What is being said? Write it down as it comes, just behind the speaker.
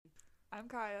I'm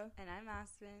Kaya. And I'm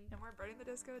Aspen. And we're burning the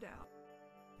disco down.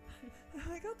 I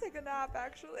think I'll take a nap,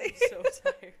 actually. I'm so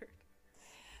tired.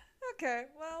 Okay,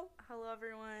 well. Hello,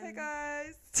 everyone. Hey,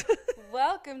 guys.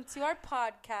 Welcome to our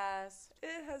podcast.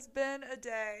 It has been a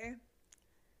day.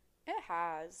 It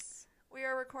has. We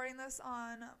are recording this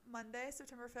on Monday,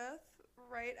 September 5th,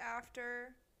 right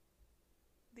after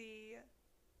the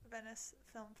Venice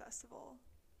Film Festival.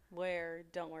 Where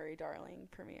Don't Worry, Darling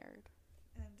premiered.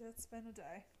 And it's been a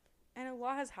day. And a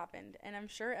lot has happened, and I'm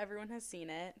sure everyone has seen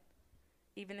it,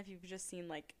 even if you've just seen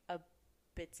like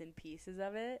bits and pieces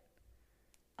of it.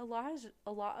 A lot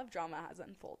of drama has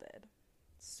unfolded.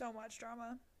 So much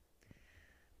drama.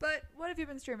 But what have you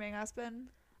been streaming, Aspen?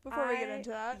 Before we get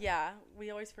into that. Yeah,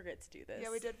 we always forget to do this. Yeah,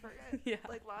 we did forget. Yeah.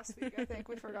 Like last week, I think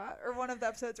we forgot. Or one of the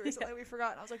episodes recently we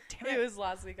forgot. And I was like, damn it. It was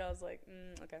last week. I was like,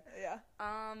 okay. Yeah.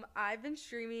 I've been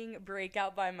streaming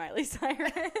Breakout by Miley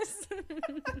Cyrus.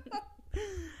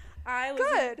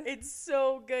 Good. It's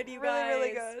so good, you guys. Really,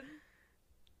 really good.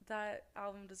 That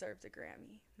album deserves a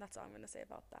Grammy. That's all I'm going to say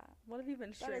about that. What have you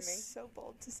been streaming? That is so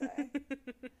bold to say. I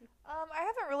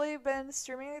haven't really been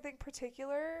streaming anything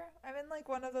particular. I'm in like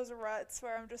one of those ruts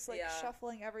where I'm just like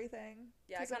shuffling everything.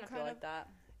 Yeah, I kind of feel like that.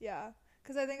 Yeah,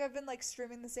 because I think I've been like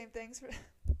streaming the same things for...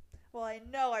 Well, I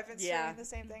know I've been streaming the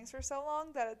same things for so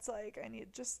long that it's like I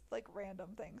need just like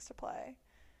random things to play.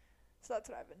 So that's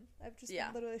what I've just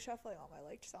been literally shuffling all my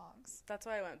liked songs. That's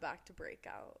why I went back to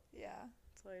Breakout. Yeah.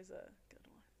 It's always a good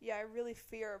one. Yeah, I really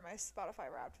fear my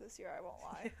Spotify Wrapped this year, I won't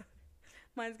lie.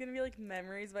 Mine's going to be like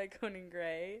Memories by Conan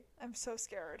Gray. I'm so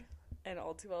scared. And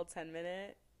All Too Well 10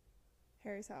 Minute.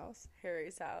 Harry's House.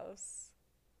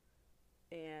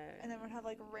 And then we'll have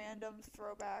like random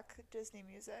throwback Disney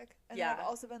music. And then I've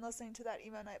also been listening to that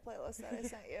Emo Night playlist that I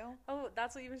sent you. Oh,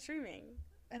 that's what you've been streaming.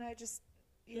 And I just...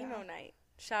 Yeah. Emo Night.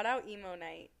 Shout out Emo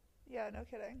Night. Yeah, no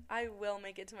kidding. I will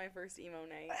make it to my first Emo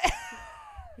Night.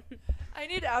 I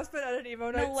need Aspen at an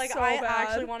Emo Night. No, like so I bad.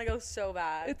 actually want to go so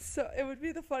bad. It would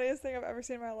be the funniest thing I've ever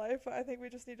seen in my life, but I think we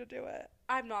just need to do it.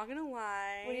 I'm not gonna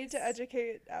lie. We need to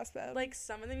educate Aspen. Like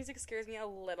some of the music scares me a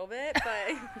little bit,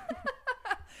 but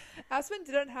Aspen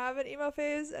didn't have an emo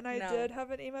phase, and I did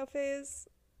have an emo phase.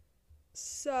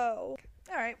 So,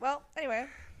 all right. Well, anyway.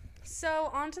 So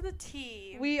on to the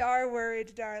tea. We are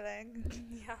worried, darling.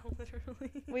 Yeah,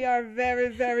 literally. We are very,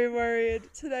 very worried.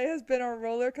 Today has been a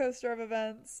roller coaster of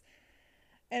events.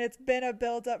 And it's been a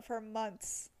build-up for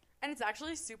months. And it's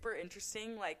actually super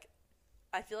interesting. Like,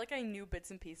 I feel like I knew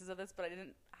bits and pieces of this, but I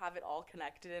didn't have it all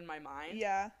connected in my mind.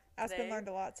 Yeah. Aspen learned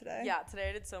a lot today. Yeah, today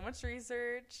I did so much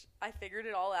research. I figured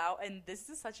it all out. And this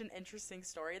is such an interesting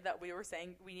story that we were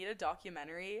saying we need a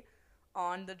documentary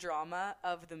on the drama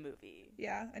of the movie.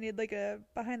 Yeah, I need, like, a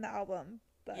behind-the-album.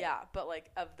 But,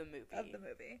 like, of the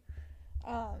movie.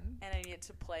 And I need it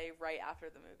to play right after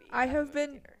the movie. I have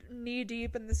been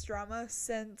knee-deep in this drama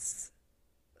since,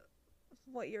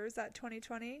 what year is that,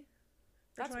 2020?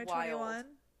 That's 2021? wild.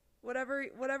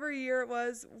 Whatever year it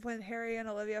was when Harry and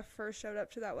Olivia first showed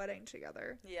up to that wedding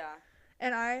together. Yeah.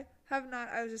 And I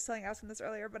was just telling Aspen this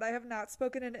earlier, but I have not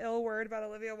spoken an ill word about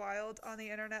Olivia Wilde on the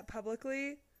internet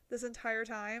publicly this entire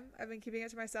time. I've been keeping it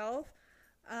to myself.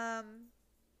 But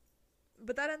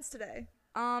that ends today.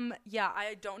 Yeah,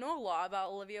 I don't know a lot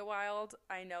about Olivia Wilde.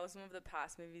 I know some of the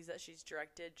past movies that she's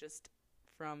directed just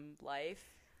from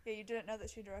life. Yeah, you didn't know that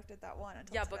she directed that one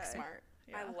until today. Booksmart.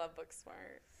 Yeah. I love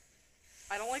Booksmart.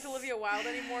 I don't like Olivia Wilde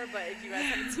anymore, but if you guys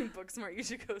haven't seen Booksmart, you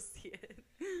should go see it.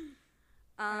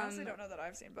 I honestly don't know that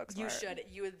I've seen Booksmart. You should.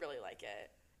 You would really like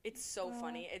it. It's so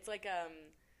funny. It's like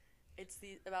it's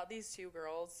about these two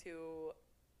girls who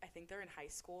I think they're in high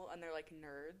school and they're like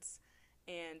nerds.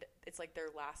 And it's like their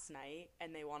last night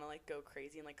and they want to like go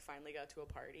crazy and like finally go to a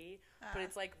party, but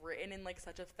it's like written in like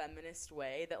such a feminist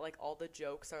way that like all the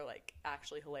jokes are like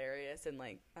actually hilarious and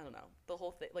like I don't know, the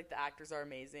whole thing, like the actors are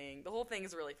amazing, the whole thing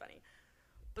is really funny.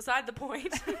 Beside the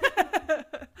point.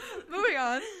 Moving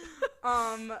on.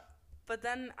 But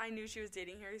then I knew she was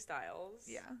dating Harry Styles.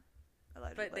 Yeah,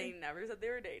 allegedly. But they never said they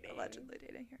were dating. Allegedly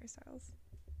dating Harry Styles.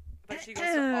 But she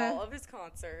goes to all of his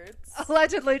concerts.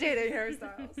 Allegedly dating Harry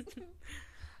Styles.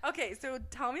 Okay, so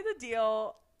tell me the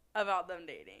deal about them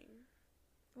dating.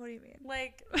 What do you mean?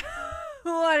 Like,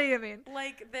 what do you mean?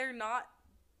 Like,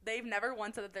 they've never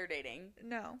once said that they're dating.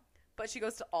 No. But she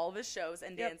goes to all of his shows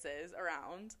and dances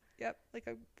around. Yep, like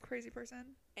a crazy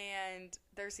person. And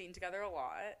they're seen together a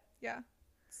lot. Yeah.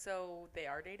 So they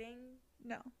are dating?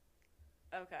 No.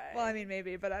 Okay. Well, I mean,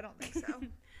 maybe, but I don't think so.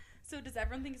 So does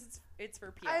everyone think it's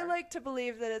for PR? I like to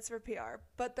believe that it's for PR,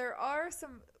 but there are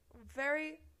some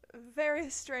very, very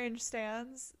strange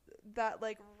stans that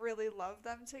like really love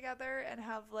them together and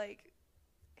have like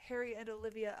Harry and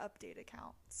Olivia update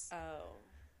accounts. Oh.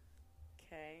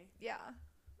 Okay. Yeah.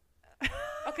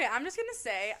 Okay, I'm just gonna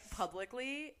say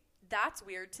publicly, that's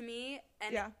weird to me,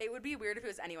 and it would be weird if it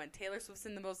was anyone. Taylor Swift's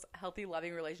in the most healthy,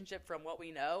 loving relationship from what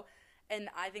we know, and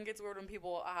I think it's weird when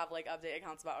people have, like, update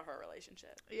accounts about her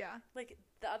relationship. Yeah. Like,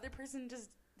 the other person just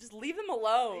leave them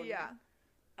alone. Yeah.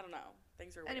 I don't know.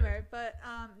 Things are weird. Anyway, but,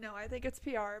 no, I think it's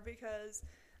PR because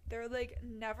they're, like,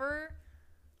 never...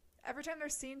 Every time they're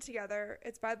seen together,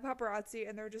 it's by the paparazzi,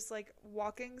 and they're just, like,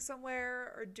 walking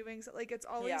somewhere or doing something. Like, it's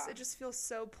always... It just feels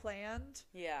so planned.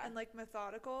 Yeah. And, like,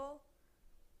 methodical.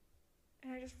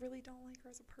 And I just really don't like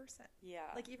her as a person. Yeah.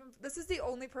 Like, even... This is the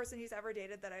only person he's ever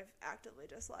dated that I've actively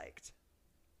disliked.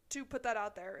 To put that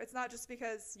out there. It's not just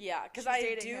because... Yeah, because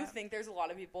I do think there's a lot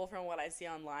of people from what I see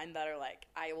online that are like,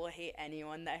 I will hate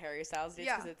anyone that Harry Styles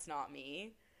dates because it's not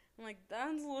me. I'm like,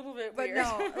 that's a little bit weird.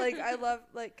 But no, like, I love,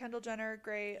 like, Kendall Jenner,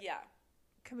 great. Yeah.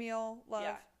 Camille, love.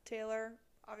 Yeah. Taylor,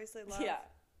 obviously love. Yeah.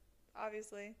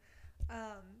 Obviously.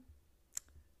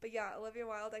 But yeah, Olivia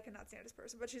Wilde, I cannot stand as a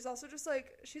person. But she's also just,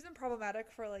 like, she's been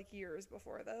problematic for, like, years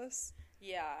before this.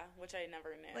 Yeah, which I never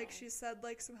knew. Like, she said,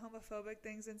 like, some homophobic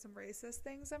things and some racist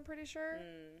things, I'm pretty sure.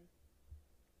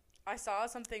 I saw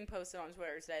something posted on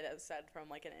Twitter today that said from,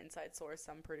 like, an inside source,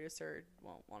 some producer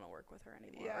won't want to work with her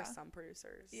anymore. Yeah. Or some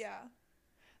producers. Yeah.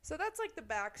 So that's, like, the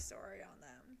backstory on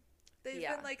them. They've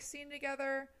been, like, seen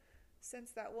together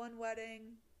since that one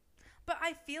wedding. But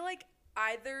I feel like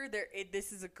either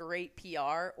this is a great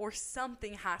PR or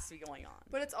something has to be going on.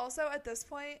 But it's also, at this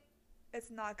point,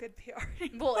 it's not good PR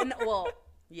anymore.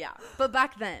 Yeah. But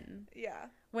back then. Yeah.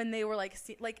 When they were, like...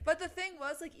 But the thing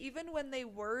was, like, even when they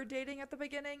were dating at the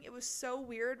beginning, it was so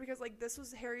weird because, like, this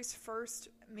was Harry's first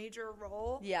major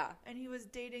role. Yeah. And he was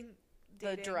dating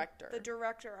the director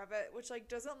of it, which, like,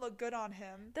 doesn't look good on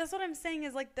him. That's what I'm saying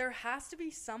is, like, there has to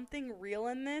be something real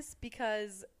in this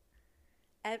because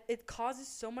it causes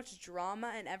so much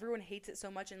drama and everyone hates it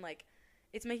so much and, like,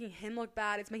 it's making him look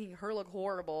bad. It's making her look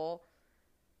horrible.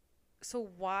 So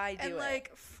why do it? And,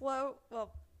 like, Flo...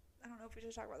 Well... I don't know if we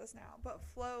should talk about this now, but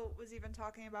Flo was even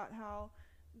talking about how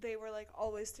they were, like,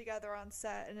 always together on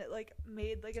set, and it, like,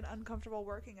 made, like, an uncomfortable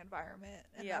working environment,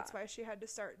 and that's why she had to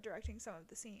start directing some of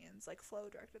the scenes. Like, Flo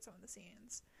directed some of the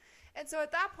scenes. And so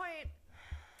at that point,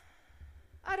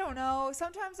 I don't know.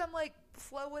 Sometimes I'm like,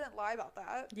 Flo wouldn't lie about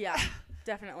that. Yeah,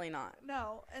 definitely not.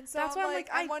 No. And so that's why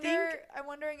I'm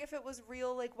wondering if it was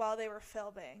real, like, while they were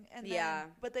filming. And then,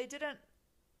 but they didn't,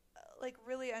 like,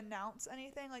 really announce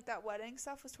anything. Like, that wedding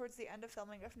stuff was towards the end of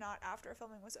filming, if not after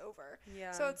filming was over. Yeah.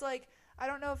 So it's like, I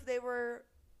don't know if they were,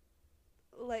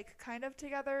 like, kind of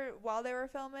together while they were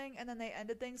filming, and then they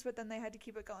ended things, but then they had to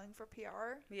keep it going for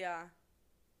PR. Yeah.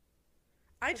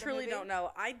 I truly don't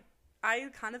know. I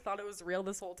kind of thought it was real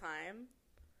this whole time.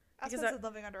 That's because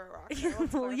living under a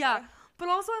rock. Well, yeah. But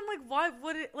also, I'm like, why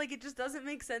would it, like, it just doesn't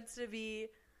make sense to be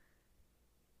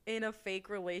in a fake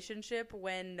relationship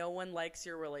when no one likes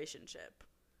your relationship.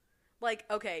 Like,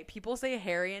 okay, people say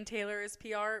Harry and Taylor is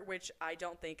PR, which I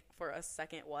don't think for a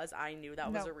second was. I knew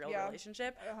that was a real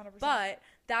relationship. 100%. But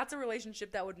that's a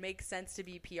relationship that would make sense to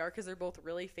be PR because they're both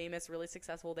really famous, really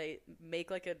successful. They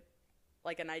make, like,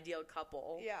 an ideal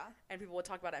couple. Yeah. And people would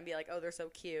talk about it and be like, oh, they're so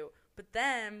cute. But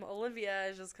then Olivia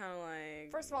is just kind of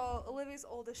like... First of all, Olivia's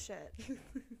old as shit.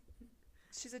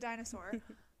 She's a dinosaur.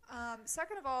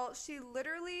 Second of all, she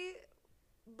literally,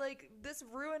 like, this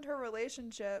ruined her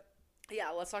relationship. Yeah,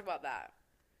 let's talk about that.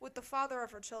 With the father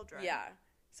of her children. Yeah.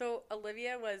 So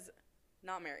Olivia was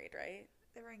not married, right?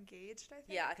 They were engaged, I think.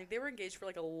 Yeah, I think they were engaged for,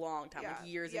 like, a long time, like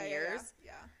years and years.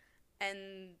 Yeah.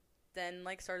 And then,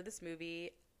 like, started this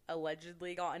movie,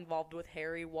 allegedly got involved with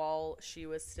Harry while she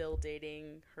was still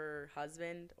dating her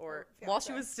husband, or while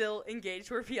she was still engaged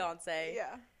to her fiance.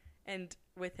 Yeah. And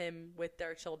with him, with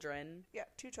their children. Yeah,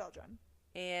 2 children.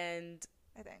 And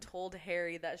I think told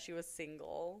Harry that she was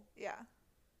single. Yeah.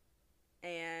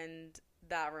 And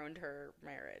that ruined her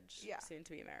marriage. Yeah. Soon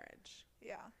to be marriage.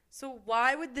 Yeah. So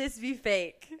why would this be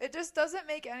fake? It just doesn't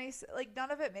make any, like, none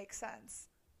of it makes sense.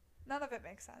 None of it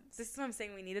makes sense. This is what I'm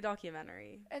saying. We need a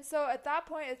documentary. And so at that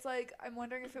point, it's like, I'm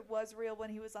wondering if it was real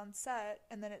when he was on set,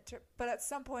 and then but at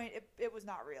some point, it was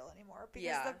not real anymore.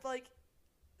 Because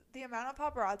the amount of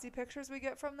paparazzi pictures we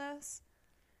get from this.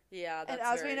 Yeah, that's and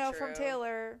as we know from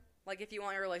Taylor, like, if you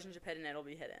want your relationship hidden, it'll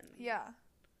be hidden. Yeah.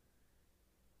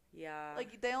 Yeah.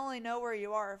 Like, they only know where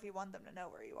you are if you want them to know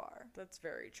where you are. That's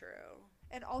very true.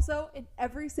 And also, in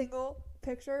every single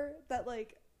picture that,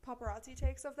 like, paparazzi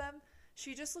takes of them,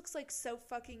 she just looks, like, so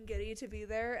fucking giddy to be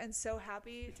there and so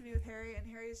happy to be with Harry. And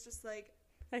Harry's just, like...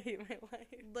 I hate my life.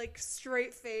 Like,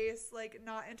 straight face, like,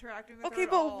 not interacting with her at all. Okay,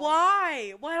 but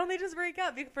why? Why don't they just break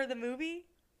up? For the movie?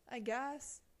 I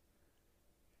guess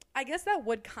that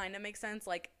would kind of make sense.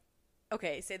 Like,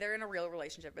 okay, say they're in a real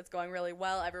relationship. It's going really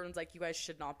well. Everyone's like, you guys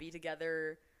should not be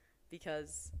together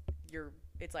because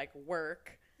it's like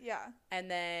work. Yeah. And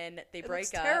then they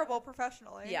break up. Terrible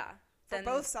professionally. Yeah. For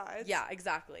both sides. Yeah,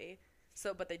 exactly.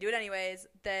 So, but they do it anyways.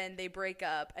 Then they break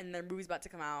up and their movie's about to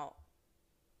come out.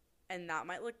 And that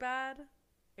might look bad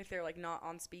if they're like not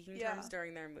on speaking terms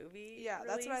during their movie. Yeah, release.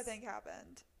 That's what I think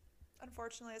happened.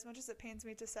 Unfortunately, as much as it pains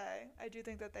me to say, I do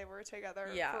think that they were together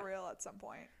for real at some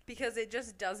point. Because it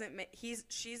just doesn't make...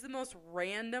 She's the most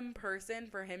random person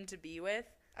for him to be with.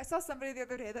 I saw somebody the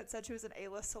other day that said she was an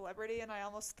A-list celebrity, and I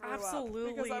almost threw absolutely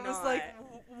up. Because I was not. Like,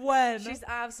 when? She's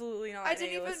absolutely not an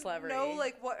A-list celebrity. I didn't even know,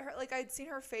 like, what her... Like, I'd seen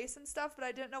her face and stuff, but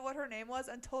I didn't know what her name was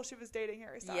until she was dating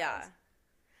Harry Styles. Yeah.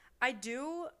 I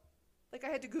do... Like, I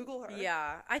had to Google her.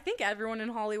 Yeah. I think everyone in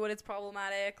Hollywood is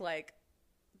problematic. Like...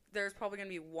 There's probably going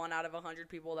to be 1 out of 100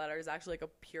 people that is actually, like, a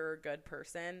pure good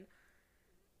person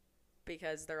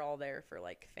because they're all there for,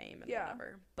 like, fame and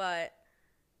whatever. But...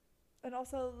 And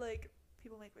also, like,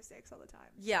 people make mistakes all the time.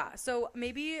 Yeah. So,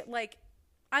 maybe, like,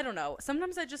 I don't know.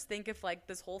 Sometimes I just think if, like,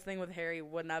 this whole thing with Harry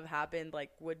wouldn't have happened, like,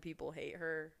 would people hate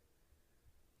her?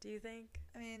 Do you think?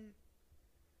 I mean...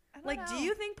 I don't know. Do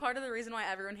you think part of the reason why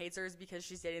everyone hates her is because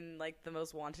she's dating, like, the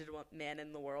most wanted man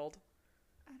in the world?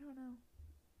 I don't know.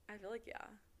 I feel like, yeah.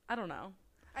 I don't know.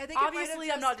 I think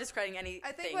obviously I'm not discrediting anything.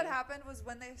 I think what happened was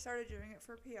when they started doing it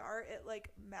for PR, it like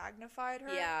magnified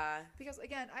her. Yeah. Because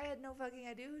again, I had no fucking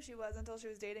idea who she was until she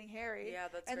was dating Harry. Yeah,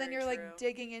 that's and then you're true. Like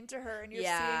digging into her and you're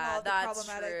seeing all the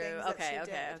problematic things that she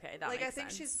did. Okay, that like makes I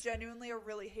think sense. she's genuinely a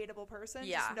really hateable person.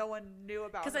 Yeah. Just no one knew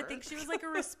about her. Because I think she was like a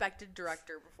respected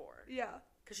director before. Yeah.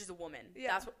 Because she's a woman.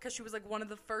 Yeah. That's because she was like one of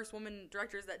the first women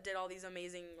directors that did all these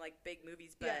amazing like big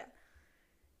movies. But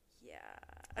yeah.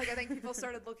 Like, I think people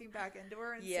started looking back into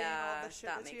her and seeing all the shit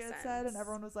that she had said, and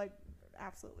everyone was like,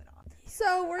 absolutely not.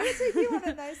 So we're going to take you on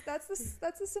a nice, that's the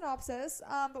synopsis,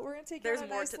 but we're going to take you on a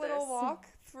nice little walk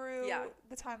through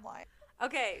the timeline.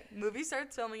 Okay, movie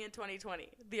starts filming in 2020.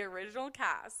 The original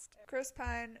cast. Chris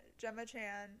Pine, Gemma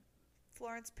Chan,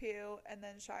 Florence Pugh, and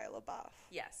then Shia LaBeouf.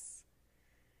 Yes.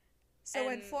 So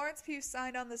when Florence Pugh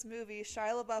signed on this movie,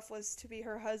 Shia LaBeouf was to be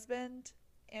her husband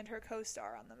and her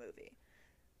co-star on the movie.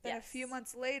 Then a few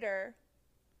months later,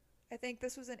 I think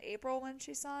this was in April when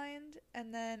she signed,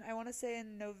 and then I want to say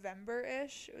in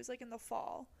November-ish, it was like in the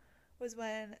fall, was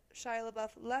when Shia LaBeouf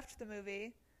left the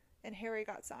movie and Harry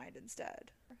got signed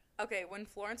instead. Okay, when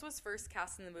Florence was first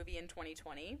cast in the movie in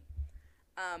 2020,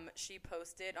 she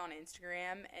posted on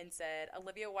Instagram and said,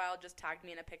 Olivia Wilde just tagged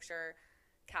me in a picture,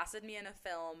 casted me in a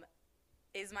film,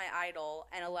 is my idol,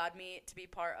 and allowed me to be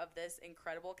part of this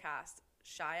incredible cast.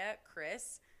 Shia,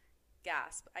 Chris...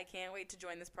 Gasp. I can't wait to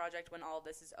join this project when all of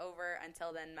this is over.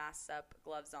 Until then, masks up,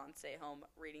 gloves on, stay home,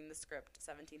 reading the script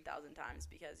 17,000 times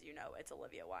because, you know, it's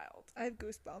Olivia Wilde. I have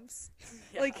goosebumps.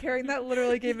 Like, hearing that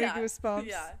literally gave me goosebumps.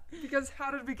 Yeah. Because how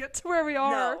did we get to where we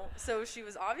are? No. So she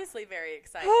was obviously very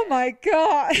excited. Oh, my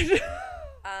God.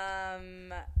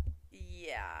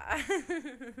 Yeah.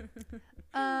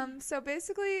 So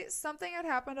basically, something had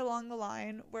happened along the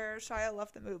line where Shia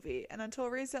left the movie. And until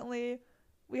recently...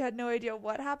 We had no idea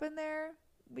what happened there.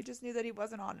 We just knew that he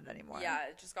wasn't on it anymore. Yeah,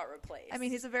 it just got replaced. I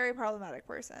mean, he's a very problematic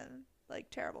person. Like,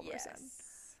 terrible person.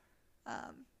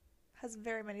 Has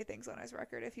very many things on his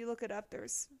record. If you look it up,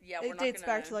 it dates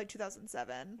back to, like,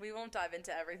 2007. We won't dive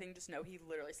into everything. Just know he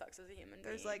literally sucks as a human being.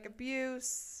 There's, like,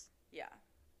 abuse. Yeah.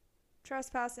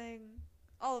 Trespassing.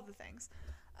 All of the things.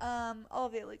 All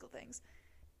of the illegal things.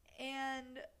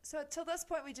 And so, till this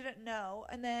point, we didn't know.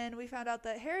 And then we found out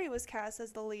that Harry was cast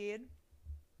as the lead.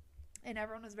 And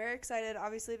everyone was very excited,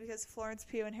 obviously, because Florence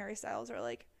Pugh and Harry Styles are,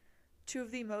 like, 2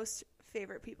 of the most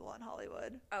favorite people in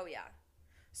Hollywood. Oh, yeah.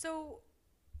 So,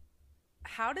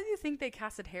 how did you think they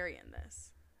casted Harry in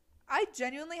this? I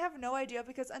genuinely have no idea,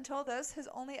 because until this, his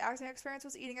only acting experience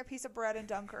was eating a piece of bread in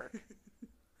Dunkirk.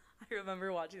 I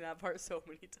remember watching that part so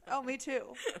many times. Oh, me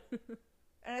too.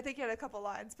 And I think he had a couple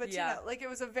lines. But, you know, like, it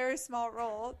was a very small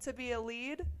role to be a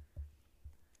lead.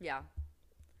 Yeah.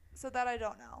 So that I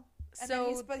don't know.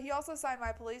 And but he also signed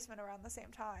My Policeman around the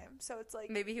same time, so it's like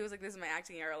maybe he was like, "This is my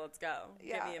acting era. Let's go."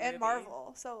 Yeah, Give me a movie.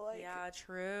 Marvel. So like, yeah,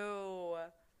 true.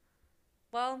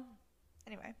 Well,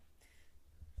 anyway,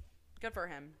 good for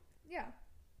him. Yeah.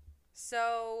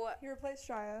 So he replaced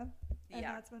Shia, and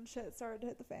that's when shit started to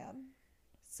hit the fan.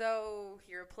 So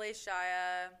he replaced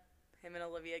Shia. Him and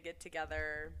Olivia get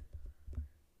together.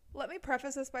 Let me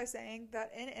preface this by saying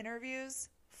that in interviews,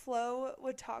 Flo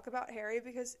would talk about Harry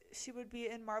because she would be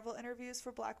in Marvel interviews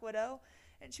for Black Widow,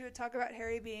 and she would talk about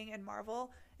Harry being in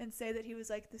Marvel and say that he was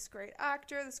like this great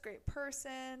actor, this great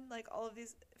person, like all of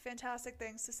these fantastic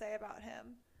things to say about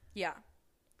him. Yeah.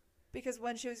 Because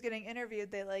when she was getting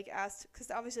interviewed, they like asked,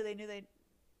 because obviously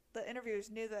the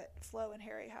interviewers knew that Flo and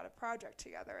Harry had a project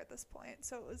together at this point.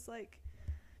 So it was like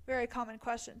very common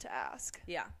question to ask.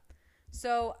 Yeah.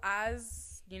 So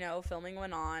as, filming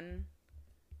went on,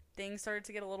 things started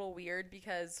to get a little weird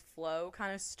because Flo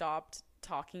kind of stopped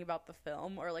talking about the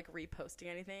film or like reposting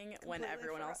anything when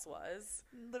everyone else was.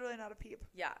 Literally not a peep.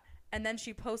 Yeah. And then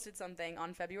she posted something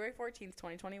on February 14th,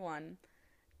 2021,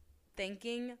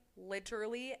 thanking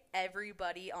literally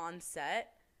everybody on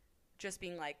set, just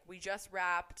being like, we just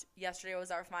wrapped. Yesterday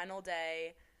was our final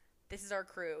day. This is our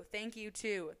crew. Thank you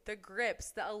to the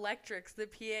grips, the electrics, the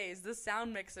PAs, the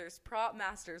sound mixers, prop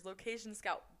masters, location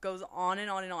scout. Goes on and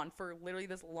on and on for literally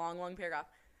this long, long paragraph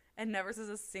and never says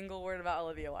a single word about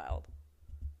Olivia Wilde.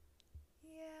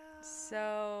 Yeah.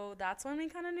 So that's when we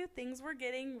kind of knew things were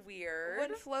getting weird.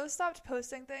 When Flo stopped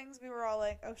posting things, we were all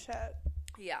like, oh shit.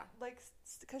 Yeah. Like,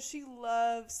 because she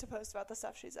loves to post about the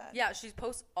stuff she's in. Yeah, she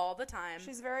posts all the time.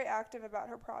 She's very active about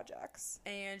her projects.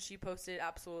 And she posted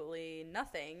absolutely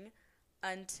nothing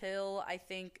until I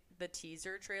think the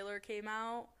teaser trailer came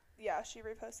out. Yeah, she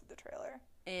reposted the trailer.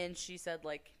 And she said,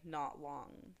 like, not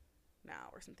long now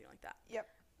or something like that. Yep.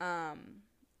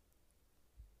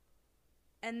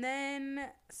 And then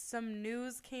some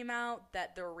news came out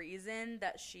that the reason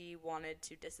that she wanted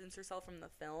to distance herself from the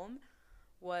film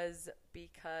was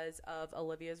because of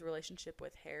Olivia's relationship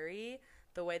with Harry,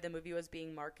 the way the movie was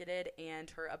being marketed,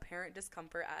 and her apparent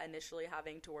discomfort at initially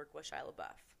having to work with Shia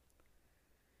LaBeouf.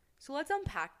 So let's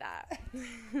unpack that.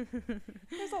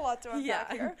 There's a lot to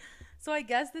unpack here. So I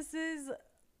guess this is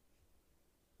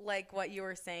like what you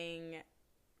were saying.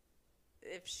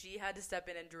 If she had to step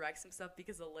in and direct some stuff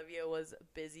because Olivia was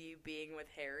busy being with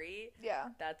Harry,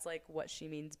 that's like what she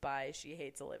means by she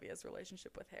hates Olivia's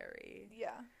relationship with Harry.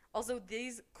 Yeah. Also,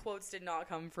 these quotes did not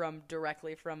come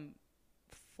directly from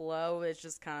Flo. It's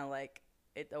just kind of like,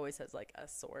 it always says like a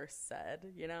source said,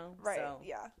 Right, so,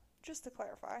 yeah. Just to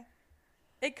clarify.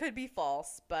 It could be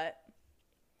false, but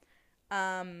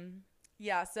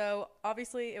yeah, so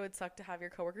obviously it would suck to have your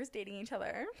coworkers dating each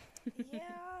other. Yeah.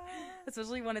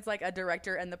 Especially when it's like a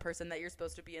director and the person that you're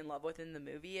supposed to be in love with in the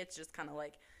movie. It's just kind of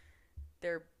like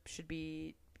there should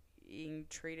be being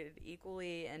treated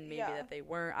equally, and maybe that they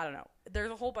weren't. I don't know.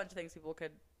 There's a whole bunch of things people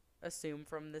could assume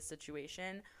from this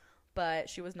situation, but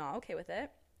she was not okay with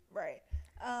it. Right.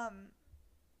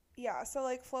 Yeah, so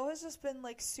like Flo has just been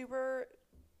like super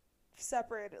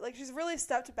separated. Like she's really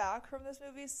stepped back from this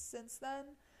movie since then.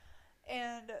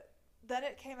 And then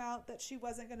it came out that she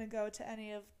wasn't going to go to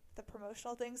any of the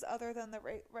promotional things other than the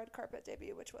red carpet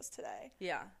debut, which was today.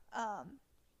 Yeah.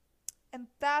 And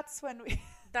that's when we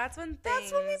That's when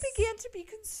we began to be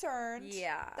concerned.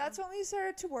 Yeah. That's when we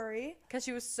started to worry. Because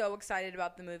she was so excited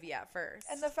about the movie at first.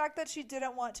 And the fact that she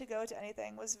didn't want to go to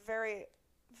anything was very,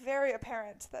 very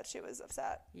apparent that she was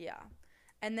upset. Yeah.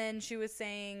 And then she was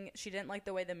saying she didn't like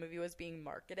the way the movie was being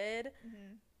marketed.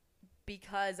 Mm-hmm.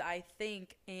 Because I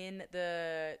think in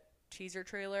the teaser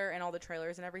trailer and all the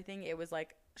trailers and everything, it was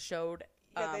like showed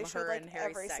her like and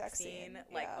Harry's sex scene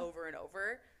like over and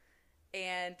over.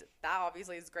 And that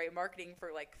obviously is great marketing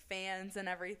for like fans and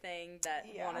everything that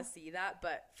want to see that.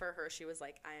 But for her, she was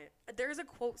like, there's a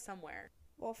quote somewhere.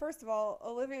 Well, first of all,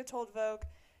 Olivia told Vogue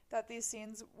that these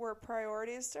scenes were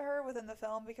priorities to her within the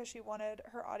film because she wanted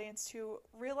her audience to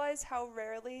realize how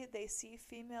rarely they see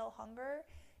female hunger,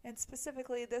 and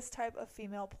specifically this type of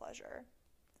female pleasure.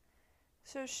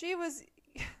 So she was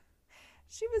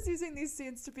using these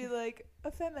scenes to be like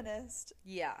a feminist.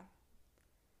 Yeah.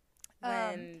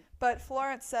 But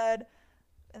Florence said,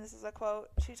 and this is a quote,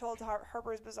 she told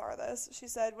Harper's Bazaar this. She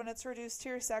said, when it's reduced to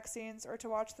your sex scenes or to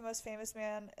watch the most famous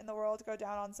man in the world go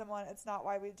down on someone, it's not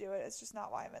why we do it. It's just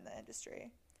not why I'm in the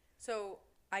industry. So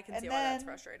I can see why that's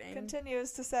frustrating.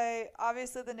 Continues to say,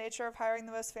 obviously the nature of hiring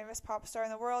the most famous pop star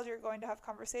in the world, you're going to have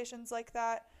conversations like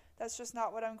that. That's just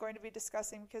not what I'm going to be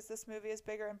discussing because this movie is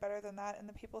bigger and better than that, and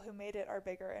the people who made it are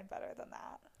bigger and better than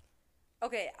that.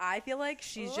 Okay, I feel like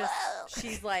she's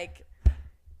like,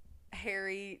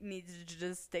 Harry needs to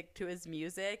just stick to his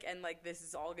music, and like this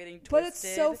is all getting twisted. But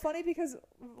it's so funny because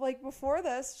like before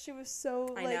this, she was so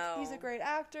like, he's a great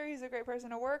actor, he's a great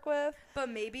person to work with. But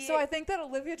maybe so I think that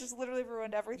Olivia just literally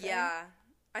ruined everything. Yeah,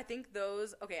 I think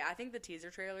I think the teaser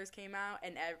trailers came out,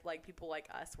 and like people like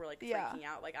us were like freaking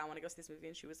out. Like, I want to go see this movie,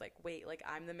 and she was like, wait, like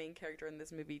I'm the main character in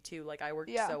this movie too. Like I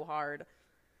worked so hard.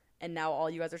 And now all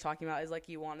you guys are talking about is like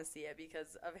you want to see it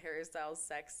because of Harry Styles'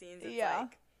 sex scenes. It's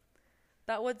like,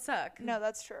 that would suck. No,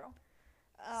 that's true.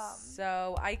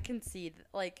 So I can see,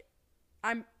 like,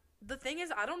 the thing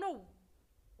is, I don't know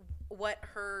what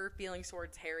her feelings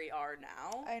towards Harry are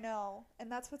now. I know.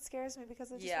 And that's what scares me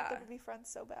because I just want them to be friends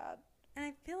so bad. And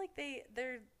I feel like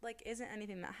there like isn't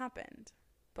anything that happened.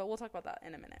 But we'll talk about that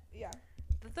in a minute. Yeah.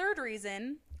 The third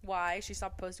reason why she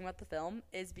stopped posting about the film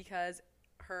is because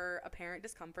her apparent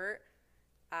discomfort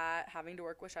at having to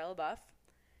work with Shia LaBeouf.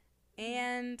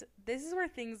 And this is where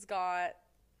things got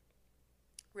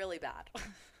really bad.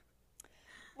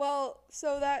 Well,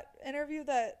 so that interview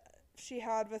that she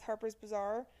had with Harper's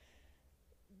Bazaar,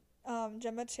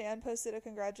 Gemma Chan posted a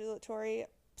congratulatory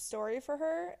story for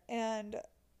her, and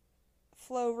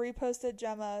Flo reposted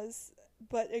Gemma's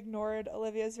but ignored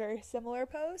Olivia's very similar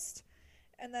post.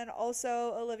 And then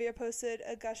also Olivia posted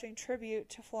a gushing tribute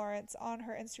to Florence on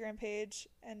her Instagram page,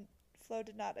 and Flo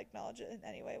did not acknowledge it in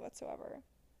any way whatsoever.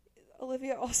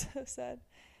 Olivia also said,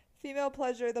 female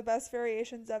pleasure, the best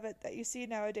variations of it that you see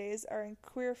nowadays are in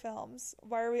queer films.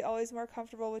 Why are we always more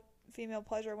comfortable with female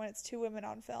pleasure when it's two women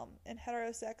on film? In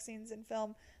heterosex scenes in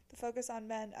film, the focus on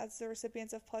men as the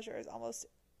recipients of pleasure is almost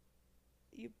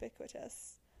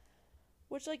ubiquitous.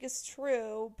 Which, like, is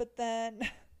true, but then...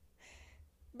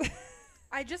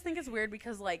 I just think it's weird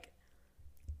because, like,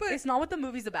 it's not what the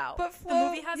movie's about. But Flo, the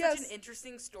movie has such an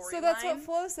interesting storyline. So that's what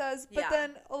Flo says. But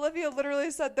then Olivia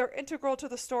literally said they're integral to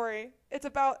the story. It's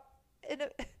about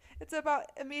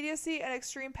immediacy and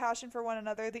extreme passion for one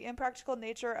another. The impractical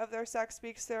nature of their sex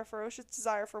speaks to their ferocious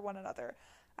desire for one another.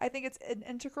 I think it's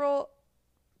integral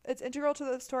to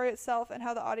the story itself and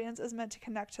how the audience is meant to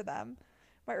connect to them.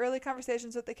 My early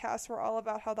conversations with the cast were all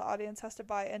about how the audience has to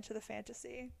buy into the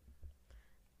fantasy.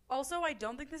 Also, I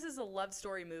don't think this is a love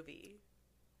story movie.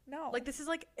 No. Like, this is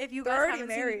like, if you They're guys already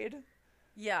haven't married.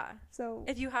 Yeah. So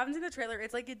if you haven't seen the trailer,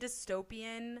 it's like a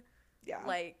dystopian. Yeah.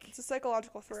 Like, it's a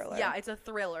psychological thriller. Yeah, it's a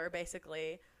thriller,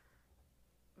 basically.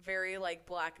 Very, like,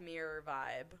 Black Mirror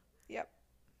vibe. Yep.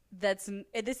 This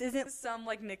isn't some,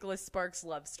 like, Nicholas Sparks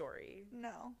love story.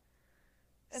 No.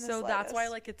 So that's why,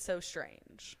 like, it's so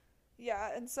strange.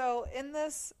 Yeah, and so in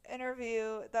this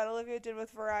interview that Olivia did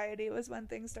with Variety was when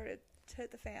things started to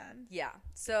hit the fan. Yeah.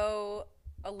 So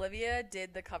Olivia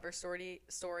did the cover story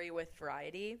with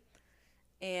Variety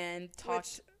and talked.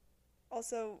 Which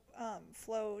also,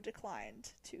 Flo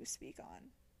declined to speak on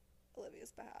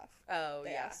Olivia's behalf. Oh,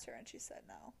 they yeah. asked her and she said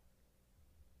no.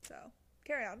 So,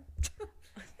 carry on.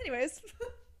 Anyways.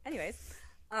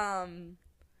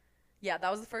 Yeah,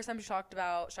 that was the first time she talked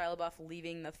about Shia LaBeouf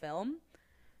leaving the film.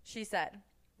 She said,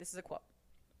 this is a quote,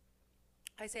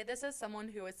 I say this as someone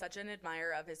who is such an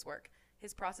admirer of his work.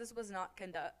 His process was not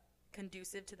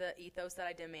conducive to the ethos that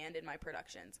I demand in my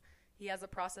productions. He has a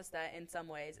process that, in some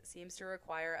ways, seems to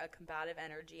require a combative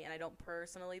energy, and I don't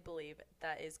personally believe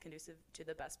that is conducive to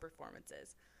the best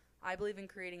performances. I believe in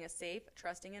creating a safe,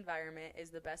 trusting environment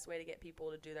is the best way to get people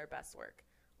to do their best work.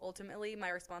 Ultimately, my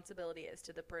responsibility is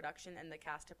to the production and the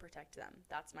cast to protect them.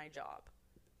 That's my job.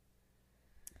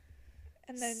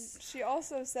 And then she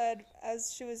also said,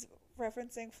 as she was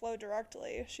referencing Flo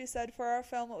directly, she said, for our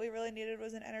film, what we really needed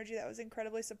was an energy that was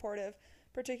incredibly supportive.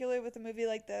 Particularly with a movie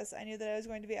like this, I knew that I was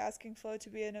going to be asking Flo to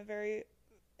be in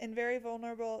very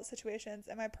vulnerable situations,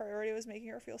 and my priority was making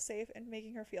her feel safe and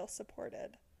making her feel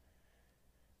supported.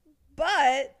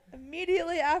 But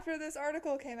immediately after this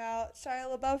article came out,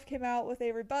 Shia LaBeouf came out with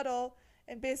a rebuttal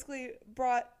and basically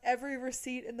brought every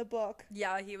receipt in the book.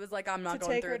 Yeah, he was like, I'm not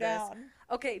going through this. Down.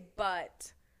 Okay,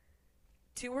 but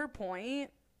to her point,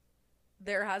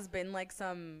 there has been like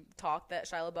some talk that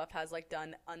Shia LaBeouf has like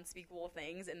done unspeakable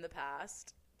things in the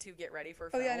past to get ready for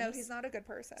films. Oh yeah, no, he's not a good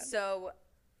person. So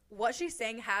what she's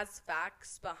saying has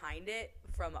facts behind it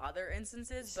from other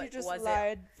instances, but she just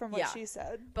lied from what she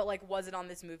said. But like, was it on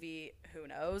this movie? Who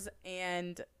knows?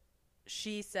 And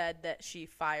she said that she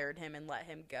fired him and let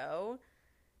him go.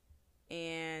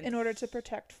 And in order to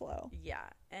protect Flo. Yeah.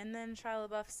 And then Shia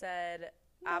LaBeouf said,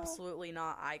 absolutely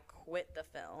not. I quit the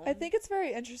film. I think it's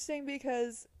very interesting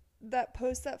because that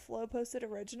post that Flo posted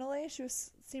originally, she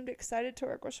seemed excited to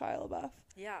work with Shia LaBeouf.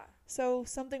 Yeah. So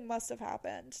something must have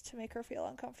happened to make her feel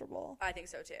uncomfortable. I think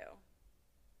so too.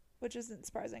 Which isn't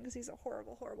surprising because he's a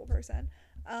horrible, horrible person.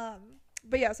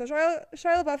 But yeah, so Shia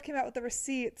LaBeouf came out with the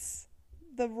receipts.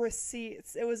 There was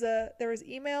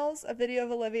emails, a video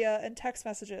of Olivia, and text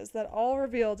messages that all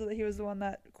revealed that he was the one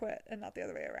that quit and not the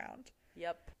other way around.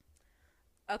 Yep.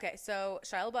 Okay, so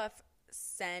Shia LaBeouf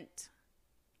sent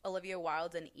Olivia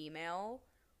Wilde an email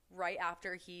right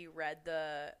after he read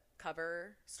the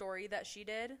cover story that she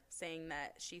did, saying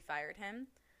that she fired him,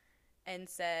 and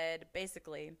said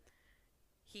basically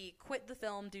he quit the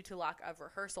film due to lack of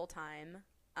rehearsal time.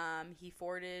 He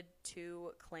forwarded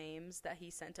 2 claims that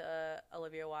he sent to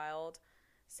Olivia Wilde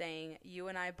saying, "You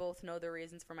and I both know the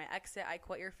reasons for my exit. I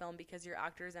quit your film because your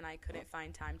actors and I couldn't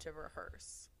find time to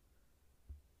rehearse."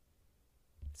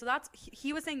 So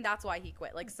he was saying that's why he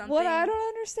quit. Like something. What I don't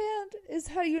understand is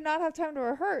how you not have time to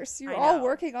rehearse. You're all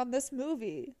working on this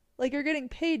movie. Like, you're getting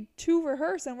paid to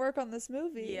rehearse and work on this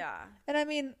movie. Yeah. And I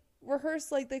mean,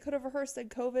 rehearse, like, they could have rehearsed in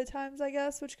COVID times, I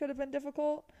guess, which could have been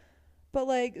difficult. But,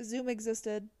 like, Zoom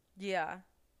existed. Yeah.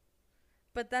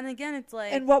 But then again, it's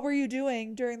like... And what were you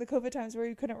doing during the COVID times where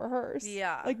you couldn't rehearse?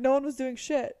 Yeah. Like, no one was doing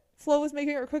shit. Flo was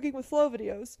making her cooking with Flo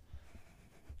videos.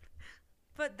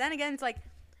 But then again, it's like,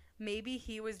 maybe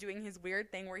he was doing his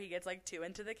weird thing where he gets, like, too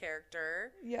into the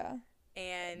character. Yeah.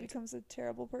 And becomes a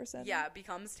terrible person. Yeah,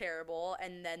 becomes terrible.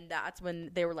 And then that's when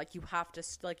they were like, you have to,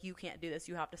 like, you can't do this.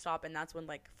 You have to stop. And that's when,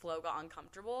 like, Flo got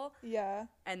uncomfortable. Yeah.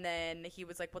 And then he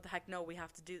was like, what the heck? No, we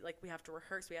have to do, like, we have to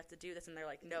rehearse. We have to do this. And they're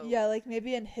like, no. Yeah, like,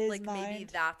 maybe in his mind. Like, maybe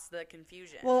that's the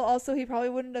confusion. Well, also, he probably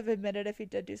wouldn't have admitted if he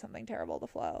did do something terrible to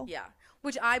Flo. Yeah.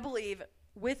 Which I believe,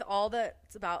 with all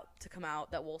that's about to come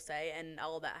out that we'll say and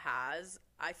all that has,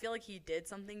 I feel like he did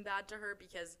something bad to her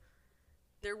because...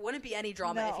 there wouldn't be any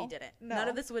drama if he didn't. No. None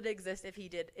of this would exist if he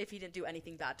didn't do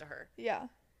anything bad to her. Yeah.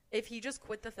 If he just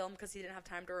quit the film because he didn't have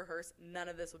time to rehearse, none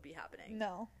of this would be happening.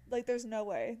 No. Like, there's no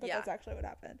way that that's actually what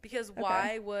happened. Because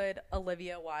why would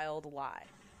Olivia Wilde lie?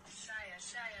 Shia.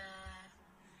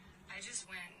 I just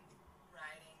went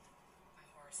riding my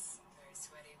horse, very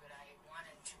sweaty, but I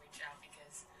wanted to reach out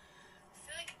because I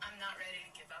feel like I'm not ready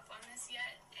to give up on this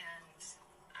yet, and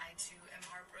I too am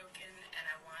heartbroken, and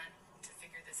I want to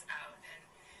figure this out. And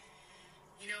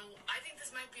you know, I think this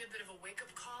might be a bit of a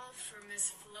wake-up call for Miss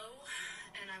Flo,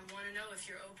 and I want to know if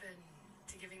you're open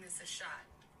to giving this a shot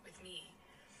with me,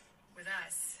 with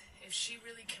us. If she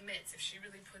really commits, if she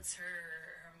really puts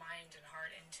her mind and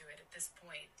heart into it at this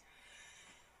point,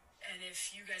 and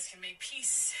if you guys can make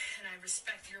peace, and I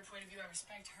respect your point of view, I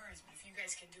respect hers, but if you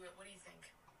guys can do it, what do you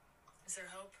think? Is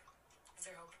there hope? Is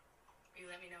there hope? Will you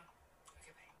let me know?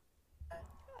 Okay, bye.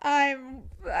 I'm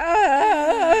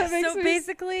so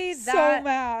basically so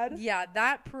mad. Yeah,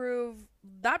 that proves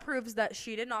that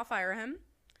she did not fire him,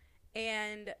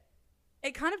 and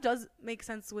it kind of does make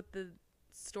sense with the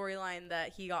storyline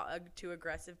that he got too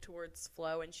aggressive towards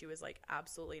Flo, and she was like,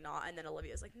 absolutely not. And then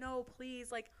Olivia's like, no,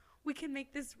 please, like, we can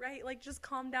make this right. Like, just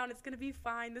calm down. It's gonna be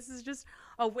fine. This is just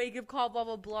a wake-up call. Blah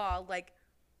blah blah. Like,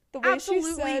 the way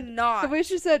absolutely she said, not. The way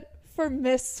she said. For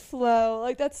Miss Flo.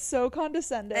 Like, that's so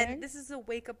condescending. And this is a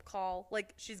wake-up call.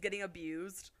 Like, she's getting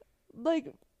abused.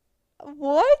 Like,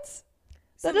 what?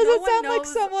 So that doesn't sound like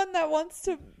someone that wants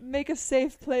to make a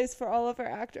safe place for all of her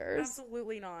actors.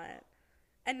 Absolutely not.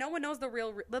 And no one knows the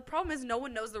real... the problem is no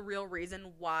one knows the real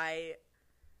reason why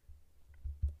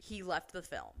he left the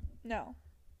film. No.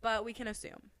 But we can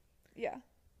assume. Yeah.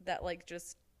 That, like,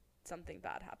 just something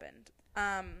bad happened.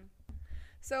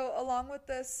 So, along with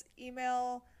this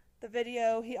email... the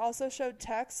video, he also showed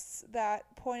texts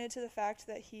that pointed to the fact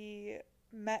that he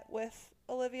met with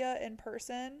Olivia in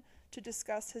person to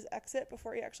discuss his exit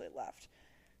before he actually left.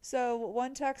 So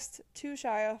one text to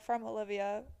Shia from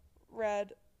Olivia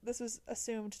read, this was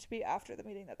assumed to be after the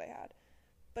meeting that they had,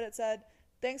 but it said,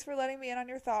 "Thanks for letting me in on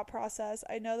your thought process.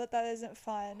 I know that isn't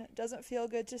fun. Doesn't feel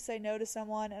good to say no to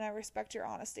someone, and I respect your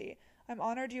honesty. I'm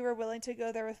honored you were willing to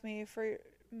go there with me for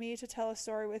me to tell a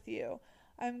story with you.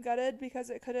 I'm gutted because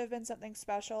it could have been something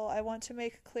special. I want to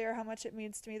make clear how much it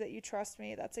means to me that you trust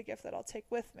me. That's a gift that I'll take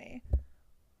with me."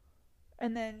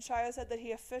 And then Shia said that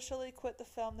he officially quit the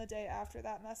film the day after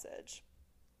that message.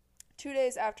 2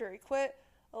 days after he quit,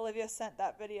 Olivia sent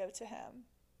that video to him.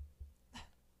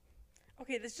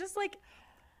 Okay, this just like...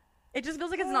 it just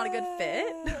feels like it's not a good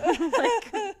fit.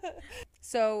 Like,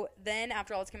 so then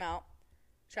after all this came out,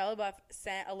 Shia LaBeouf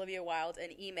sent Olivia Wilde an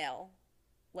email.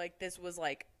 Like, this was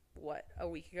like... what, a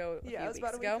week ago? Yeah, it was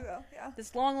about a week ago. Yeah.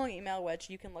 This long email, which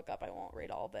you can look up. I won't read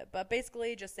all of it. But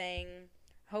basically just saying,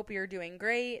 hope you're doing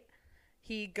great.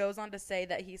 He goes on to say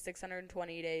that he's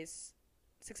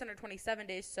 627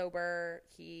 days sober.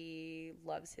 He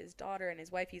loves his daughter and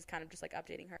his wife. He's kind of just like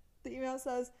updating her. The email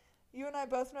says, "You and I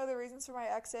both know the reasons for my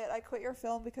exit. I quit your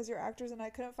film because your actors and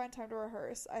I couldn't find time to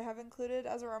rehearse. I have included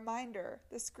as a reminder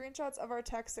the screenshots of our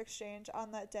text exchange on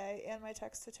that day and my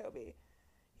text to Toby."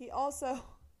 He also...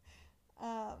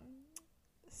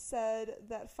 said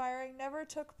that firing never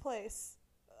took place,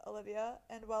 Olivia,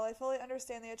 and while I fully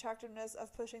understand the attractiveness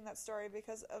of pushing that story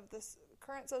because of this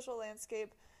current social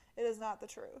landscape, it is not the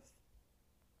truth.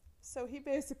 So he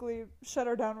basically shut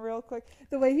her down real quick.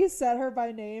 The way he said her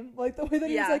by name, like the way that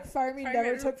he was like, "Fire me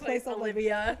never took place,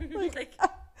 Olivia." Like,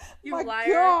 you my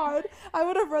liar. God. I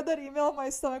would have read that email and my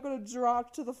stomach would have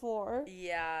dropped to the floor.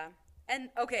 Yeah. And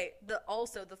okay, the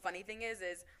funny thing is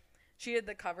she did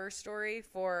the cover story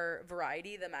for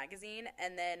Variety, the magazine,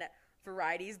 and then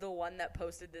Variety's the one that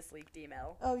posted this leaked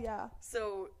email. Oh yeah.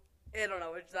 So I don't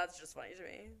know. That's just funny to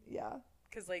me. Yeah.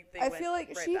 Because like I feel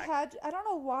like she had. I don't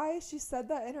know why she said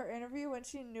that in her interview when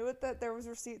she knew it that there was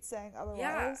receipts saying otherwise.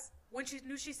 Yeah. When she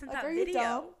knew she sent like, that are video. You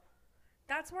dumb?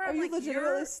 That's where I'm like,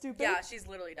 legitimately stupid? Yeah, she's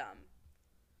literally dumb.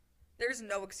 There's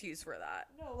no excuse for that.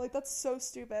 No, like that's so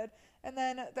stupid. And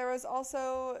then there was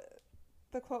also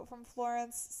the quote from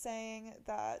Florence saying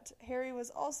that Harry was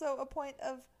also a point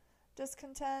of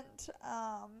discontent.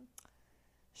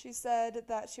 She said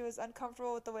that she was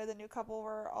uncomfortable with the way the new couple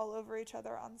were all over each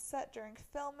other on set during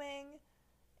filming.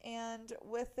 And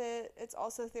with it, it's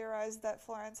also theorized that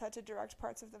Florence had to direct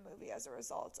parts of the movie as a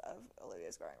result of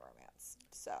Olivia's growing romance.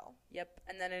 So. Yep.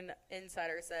 And then an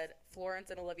insider said, Florence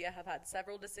and Olivia have had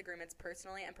several disagreements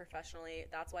personally and professionally.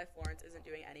 That's why Florence isn't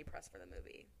doing any press for the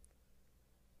movie.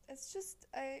 It's just,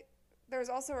 there was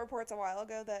also reports a while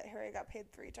ago that Harry got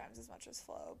paid 3 times as much as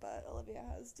Flo, but Olivia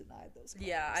has denied those claims.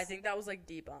 Yeah, I think that was like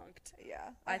debunked. Yeah,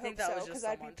 I think that was just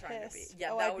someone trying to be.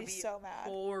 Yeah, that would be so mad.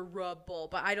 Horrible.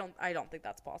 But I don't think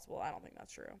that's possible. I don't think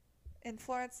that's true. And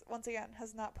Florence, once again,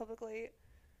 has not publicly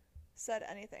said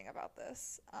anything about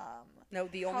this. No,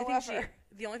 the only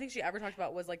thing she ever talked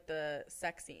about was like the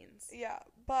sex scenes. Yeah,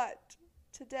 but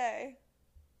today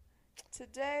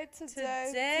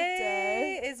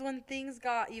is when things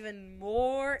got even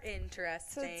more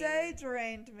interesting. Today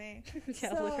drained me.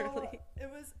 Yeah, so, literally. It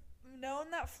was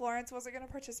known that Florence wasn't going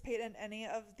to participate in any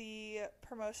of the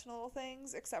promotional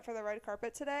things except for the red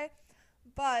carpet today.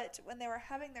 But when they were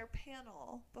having their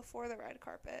panel before the red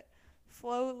carpet,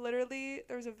 Flo literally,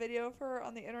 there was a video of her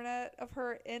on the internet of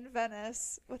her in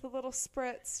Venice with a little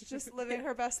spritz, just living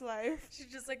her best life. She's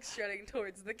just like strutting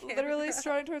towards the camera. Literally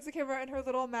strutting towards the camera in her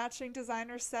little matching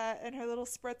designer set and her little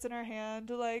spritz in her hand,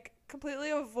 like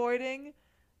completely avoiding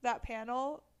that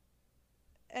panel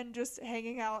and just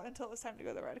hanging out until it was time to go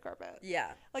to the red carpet.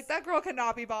 Yeah. Like that girl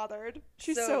cannot be bothered.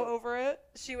 She's so over it.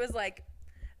 She was like,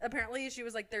 apparently she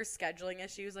was like, there's scheduling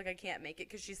issues, like I can't make it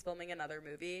because she's filming another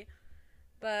movie.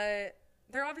 But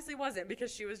there obviously wasn't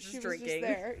because she was just drinking. She was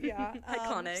just there, yeah.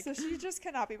 Iconic. So she just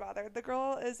cannot be bothered. The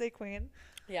girl is a queen.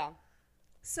 Yeah.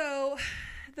 So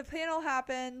the panel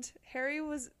happened. Harry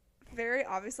was very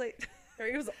obviously...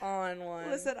 Harry was on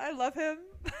one. Listen, I love him,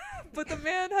 but the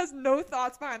man has no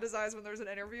thoughts behind his eyes when there's an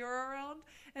interviewer around.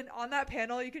 And on that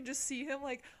panel, you can just see him,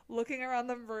 like, looking around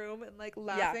the room and, like,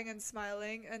 laughing and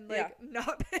smiling and, like,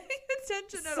 not paying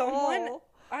attention at all.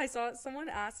 I saw someone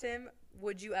asked him,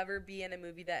 would you ever be in a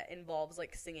movie that involves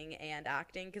like singing and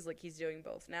acting, because like he's doing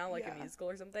both now, like a musical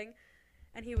or something,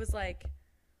 and he was like,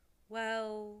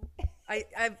 well, I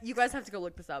you guys have to go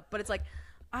look this up, but it's like,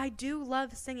 I do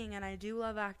love singing and I do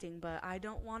love acting, but I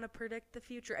don't want to predict the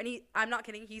future. And I'm not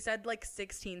kidding, he said like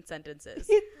 16 sentences.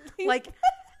 Like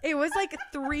it was like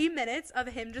 3 minutes of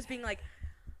him just being like,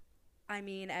 I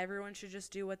mean, everyone should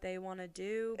just do what they want to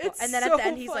do. And then at the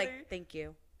end he's like, thank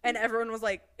you. And everyone was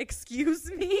like, excuse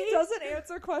me? He doesn't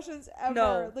answer questions ever.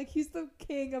 No. Like, he's the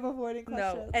king of avoiding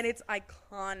questions. No, and it's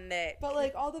iconic. But,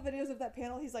 like, all the videos of that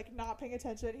panel, he's, like, not paying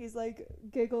attention. He's, like,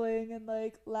 giggling and,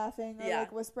 like, laughing or,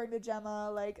 like, whispering to Gemma.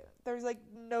 Like, there's, like,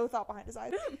 no thought behind his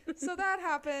eyes. So that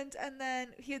happened, and then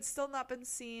he had still not been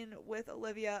seen with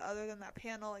Olivia other than that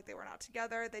panel. Like, they were not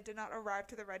together. They did not arrive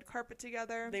to the red carpet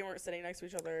together. They weren't sitting next to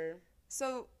each other.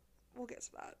 So... we'll get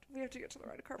to that. We have to get to the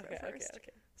red carpet first.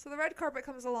 Okay. So the red carpet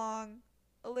comes along.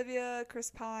 Olivia,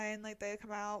 Chris Pine, like they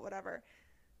come out, whatever.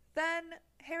 Then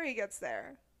Harry gets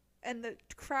there. And the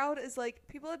crowd is like,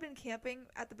 people have been camping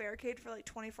at the barricade for like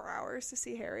 24 hours to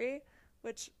see Harry,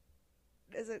 which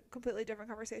is a completely different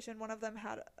conversation. One of them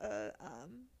had a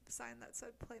sign that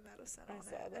said play medicine on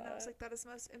it. And I was like, that is the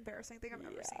most embarrassing thing I've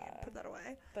ever seen. Put that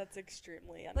away. That's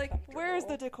extremely uncomfortable. Like, where is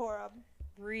the decorum?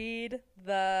 Read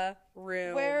the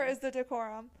room. Where is the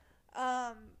decorum?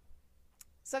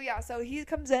 So he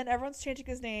comes in, everyone's changing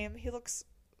his name. He looks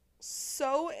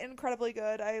so incredibly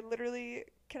good. I literally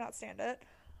cannot stand it.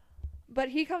 But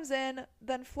he comes in,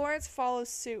 then Florence follows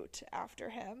suit after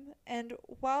him. And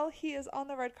while he is on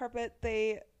the red carpet,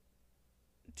 they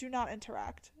do not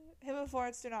interact. Him and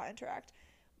Florence do not interact.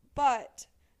 But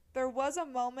there was a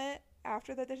moment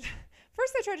after that.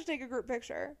 First, they tried to take a group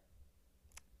picture.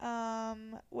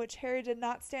 Which Harry did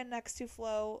not stand next to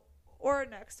Flo or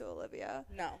next to Olivia.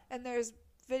 No. And there's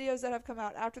videos that have come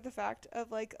out after the fact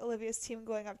of like Olivia's team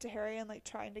going up to Harry and like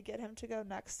trying to get him to go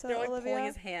next to Olivia. They're like pulling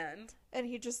his hand. And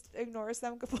he just ignores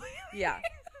them completely. Yeah.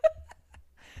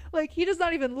 Like he does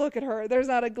not even look at her. There's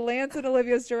not a glance in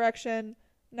Olivia's direction.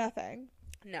 Nothing.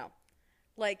 No.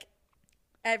 Like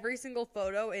every single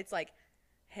photo, it's like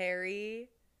Harry,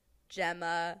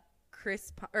 Gemma,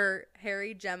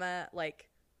 like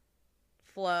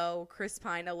Flo, Chris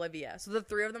Pine, Olivia. So the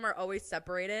 3 of them are always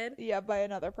separated. Yeah, by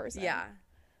another person. Yeah.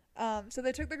 So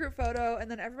they took the group photo,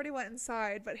 and then everybody went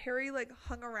inside, but Harry, like,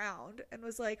 hung around and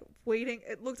was, like, waiting.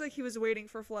 It looked like he was waiting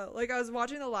for Flo. Like, I was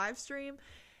watching the live stream,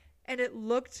 and it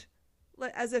looked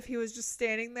like as if he was just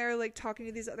standing there, like, talking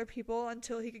to these other people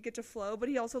until he could get to Flo, but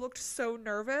he also looked so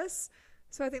nervous.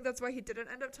 So I think that's why he didn't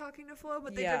end up talking to Flo,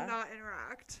 but they did not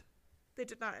interact. They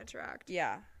did not interact.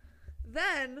 Yeah.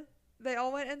 Then they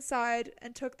all went inside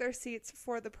and took their seats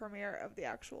for the premiere of the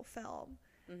actual film.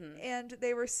 Mm-hmm. And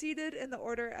they were seated in the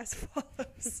order as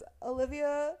follows.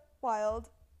 Olivia Wilde,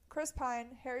 Chris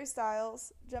Pine, Harry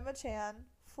Styles, Gemma Chan,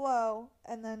 Flo,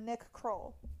 and then Nick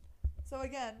Kroll. So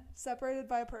again, separated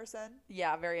by a person.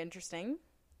 Yeah, very interesting.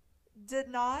 Did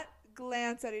not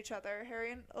glance at each other.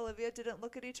 Harry and Olivia didn't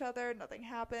look at each other. Nothing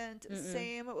happened. Mm-mm.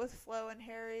 Same with Flo and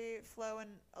Harry. Flo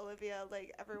and Olivia,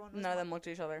 like, everyone was... None of them looked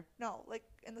at each other. No, like,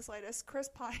 in the slightest. Chris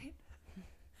Pine...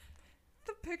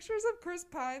 The pictures of Chris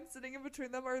Pine sitting in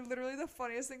between them are literally the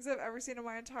funniest things I've ever seen in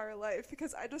my entire life,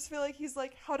 because I just feel like he's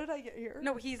like, how did I get here?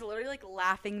 No, he's literally, like,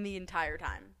 laughing the entire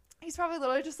time. He's probably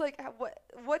literally just like,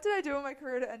 what did I do in my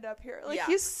career to end up here? Like,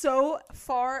 he's so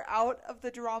far out of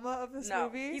the drama of this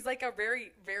movie. He's, like, a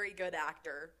very, very good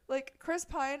actor. Like, Chris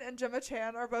Pine and Gemma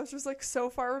Chan are both just, like,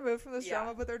 so far removed from this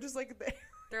drama, but they're just, like, there.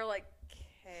 They're like,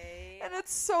 okay. And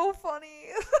it's so funny.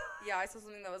 Yeah, I saw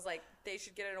something that was like, they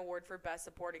should get an award for Best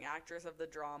Supporting Actress of the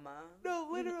Drama. No,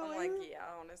 literally. I'm like, yeah,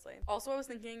 honestly. Also, I was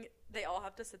thinking, they all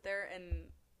have to sit there and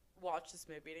watch this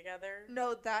movie together.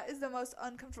 No, that is the most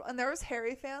uncomfortable. And there was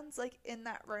Harry fans, like, in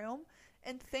that room.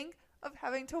 And think of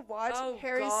having to watch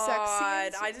Harry's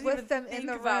sex scenes with them in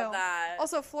the room. That.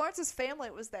 Also, Florence's family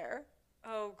was there.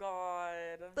 Oh,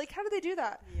 God. Like, how did they do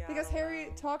that? Yeah, because Harry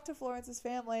talked to Florence's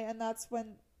family, and that's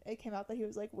when it came out that he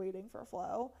was, like, waiting for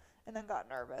Flo, and then got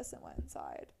nervous and went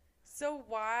inside. So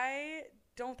why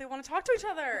don't they want to talk to each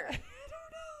other? I don't know.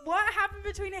 What happened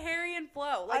between Harry and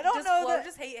Flo? Like, I don't know. Flo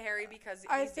just hate Harry because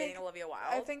he's dating Olivia Wilde?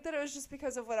 I think that it was just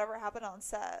because of whatever happened on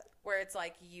set. Where it's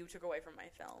like, you took away from my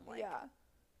film. Like, yeah.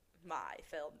 My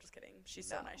film. Just kidding. She's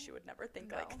so nice. She would never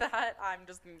think like that. I'm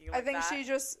just thinking like that. I think she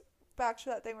just, back to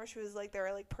that thing where she was like, they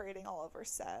were like parading all over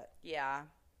set. Yeah.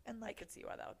 And like, I could see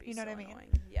why that would be you know so what I mean?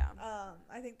 Annoying. Yeah.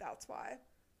 I think that's why.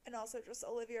 And also just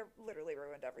Olivia literally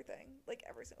ruined everything. Like,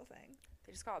 every single thing.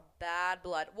 They just got bad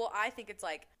blood. Well, I think it's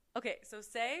like, okay, so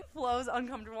say Flo's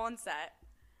uncomfortable on set,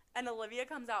 and Olivia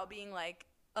comes out being like,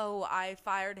 oh, I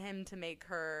fired him to make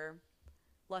her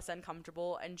less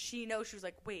uncomfortable. And she knows, she was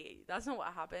like, wait, that's not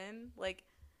what happened. Like,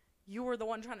 you were the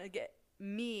one trying to get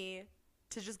me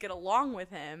to just get along with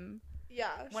him.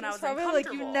 Yeah. When I was probably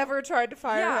like, you never tried to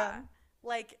fire him.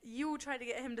 Like, you tried to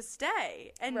get him to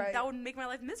stay, and that would make my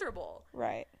life miserable.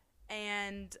 Right.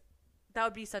 And that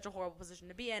would be such a horrible position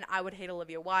to be in. I would hate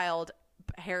Olivia Wilde.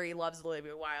 Harry loves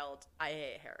Olivia Wilde. I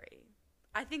hate Harry.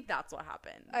 I think that's what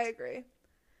happened. I agree.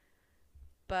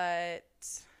 But...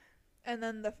 And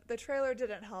then the trailer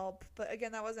didn't help. But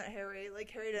again, that wasn't Harry. Like,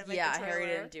 Harry didn't make the trailer. Yeah, Harry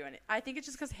didn't do anything. I think it's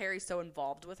just because Harry's so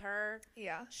involved with her.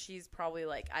 Yeah. She's probably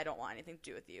like, I don't want anything to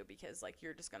do with you because, like,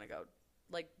 you're just going to go,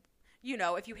 like... You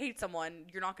know, if you hate someone,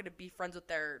 you're not going to be friends with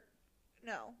their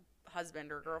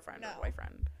husband or girlfriend or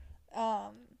boyfriend.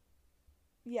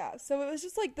 Yeah, so it was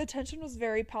just like the tension was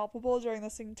very palpable during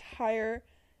this entire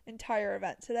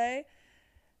event today.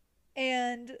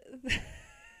 And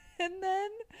then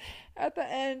at the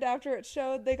end, after it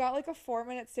showed, they got like a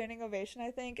 4-minute standing ovation,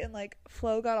 I think, and like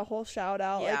Flo got a whole shout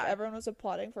out. Yeah. Like, everyone was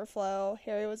applauding for Flo.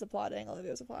 Harry was applauding, Olivia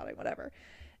was applauding, whatever.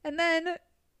 And then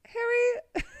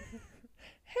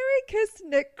Harry kissed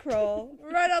Nick Kroll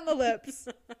right on the lips.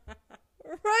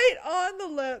 Right on the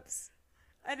lips.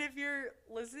 And if you're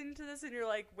listening to this and you're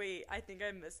like, wait, I think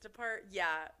I missed a part.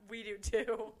 Yeah, we do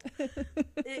too.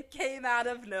 It came out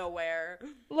of nowhere.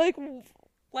 Like he literally.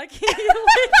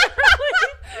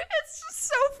 It's just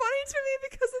so funny to me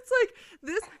because it's like,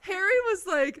 this Harry was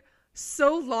like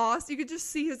so lost. You could just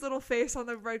see his little face on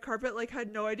the red carpet, like, had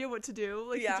no idea what to do.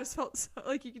 Like, he just felt so,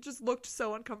 like, he just looked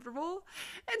so uncomfortable.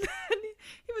 And then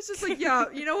he was just like, yeah,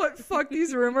 you know what? Fuck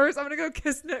these rumors. I'm gonna go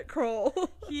kiss Nick Kroll.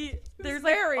 There's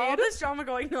like all this drama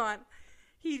going on.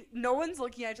 No one's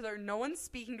looking at each other. No one's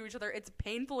speaking to each other. It's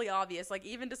painfully obvious, like,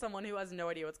 even to someone who has no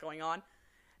idea what's going on.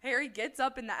 Harry gets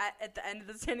up at the end of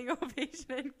the standing ovation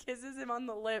and kisses him on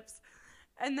the lips.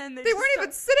 And then they weren't even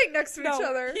sitting next to each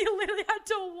other. He literally had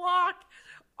to walk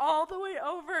all the way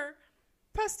over.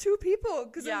 Past 2 people.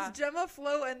 Because it was Gemma,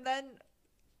 Flo, and then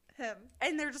him.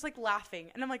 And they're just like laughing.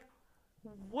 And I'm like,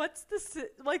 what's the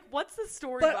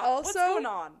story But about? also, what's going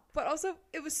on? But also,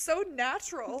 it was so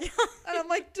natural. And I'm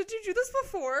like, did you do this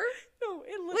before? No,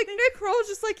 it looked like Nick Kroll was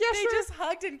just like, yeah, they sure. just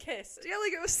hugged and kissed. Yeah,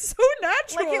 like it was so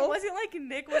natural. Like it wasn't like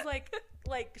Nick was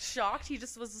like shocked. He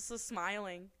just was just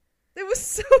smiling. It was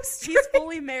so strange. He's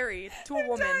fully married to a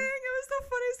woman. Dying. It was the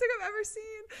funniest thing I've ever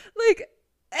seen. Like,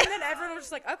 and then everyone was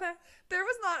just like, okay. There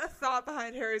was not a thought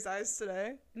behind Harry's eyes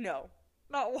today. No.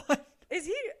 Not one. Is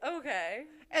he okay?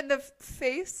 And the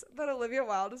face that Olivia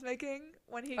Wilde was making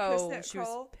when he kissed Nick she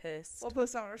Kroll. was pissed. We'll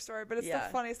post it on her story, but it's the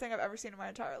funniest thing I've ever seen in my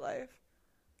entire life.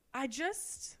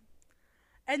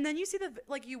 And then you see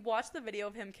you watch the video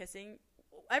of him kissing.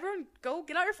 Everyone go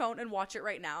get out your phone and watch it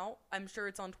right now. I'm sure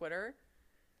it's on Twitter.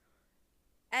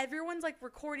 Everyone's like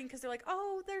recording because they're like,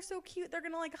 oh, they're so cute. They're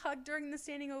going to like hug during the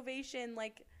standing ovation.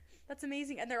 Like, that's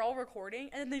amazing. And they're all recording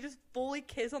and then they just fully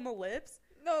kiss on the lips.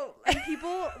 No. And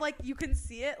people, like, you can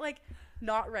see it, like,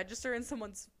 not register in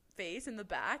someone's face in the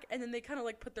back. And then they kind of,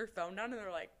 like, put their phone down and they're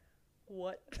like,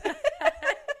 what the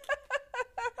heck?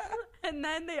 And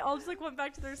then they all just, like, went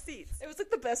back to their seats. It was, like,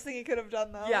 the best thing he could have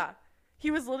done, though. Yeah. He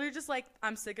was literally just like,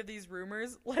 I'm sick of these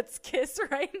rumors. Let's kiss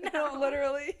right now. No,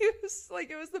 literally. It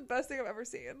was the best thing I've ever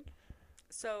seen.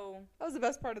 So. That was the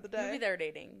best part of the day. Maybe they're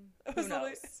dating. Who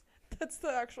knows? That's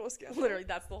the actual scandal. Literally,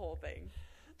 that's the whole thing.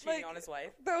 Cheating on his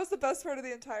wife. That was the best part of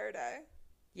the entire day.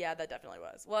 Yeah, that definitely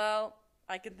was. Well,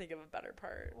 I can think of a better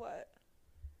part. What?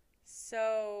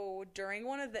 So, during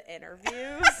one of the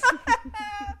interviews,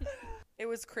 it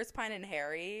was Chris Pine and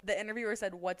Harry. The interviewer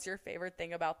said, what's your favorite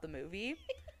thing about the movie?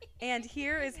 And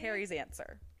here is Harry's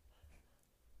answer.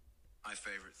 My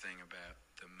favorite thing about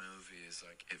the movie is,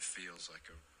 like, it feels like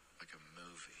a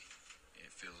movie.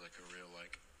 It feels like a real,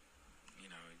 like, you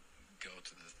know, go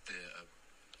to the theater,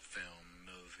 film,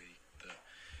 movie,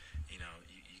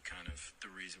 you kind of, the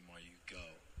reason why you go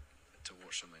to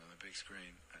watch something on the big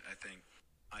screen. I think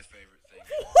my favorite thing.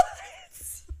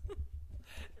 What?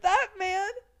 That man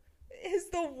is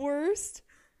the worst,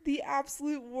 the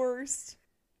absolute worst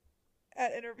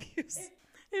at interviews.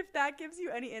 If that gives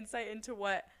you any insight into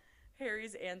what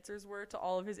Harry's answers were to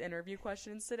all of his interview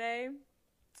questions today,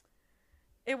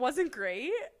 it wasn't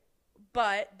great,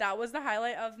 but that was the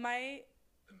highlight of my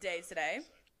day today.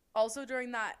 Also,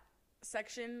 during that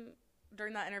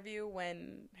interview,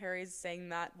 when Harry's saying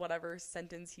that whatever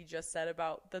sentence he just said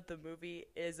about that the movie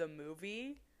is a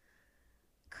movie,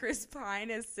 Chris Pine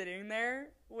is sitting there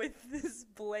with this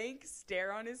blank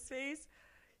stare on his face.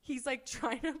 He's like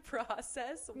trying to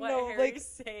process what Harry's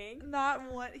saying.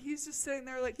 Not one. He's just sitting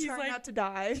there like trying not to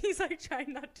die. He's like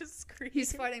trying not to scream.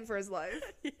 He's fighting for his life.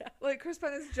 Yeah. Like Chris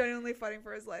Pine is genuinely fighting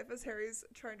for his life as Harry's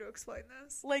trying to explain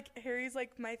this. Like Harry's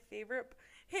like my favorite.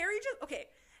 Harry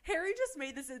just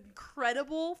made this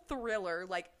incredible thriller,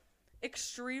 like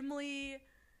extremely.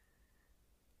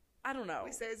 I don't know.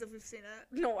 We say as if we've seen it.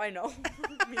 No, I know.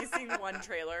 Me seeing one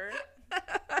trailer.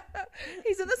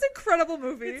 He's in this incredible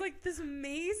movie. It's like this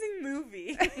amazing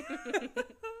movie.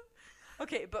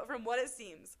 Okay, but from what it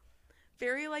seems,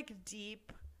 very like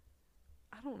deep.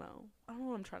 I don't know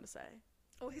what I'm trying to say.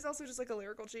 Well, he's also just like a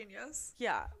lyrical genius.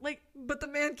 Yeah, like. But the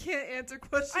man can't answer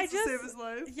questions to save his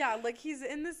life. Yeah, like he's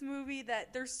in this movie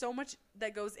that there's so much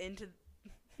that goes into.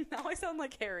 Now I sound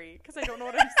like Harry because I don't know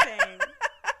what I'm saying.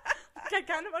 I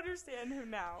kind of understand him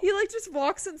now. He like just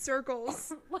walks in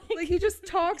circles. like he just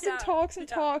talks and talks and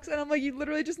talks, and I'm like, you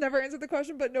literally just never answered the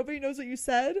question, but nobody knows what you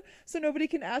said, so nobody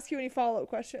can ask you any follow-up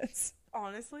questions.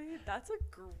 Honestly, that's a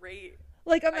great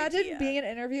like imagine idea. Being an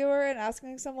interviewer and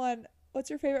asking someone, what's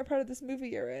your favorite part of this movie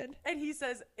you're in? And he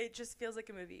says it just feels like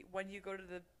a movie when you go to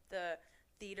the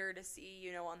theater to see,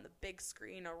 on the big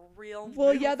screen a real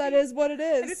movie. Yeah, that is what it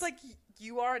is. And it's like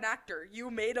you are an actor.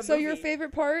 You made a movie. So your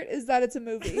favorite part is that it's a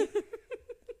movie.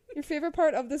 Your favorite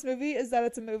part of this movie is that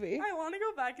it's a movie. I want to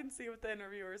go back and see what the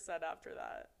interviewer said after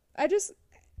that.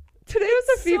 Today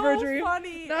was a fever dream.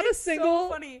 Funny. Not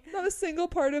a single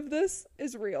part of this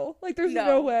is real. Like there's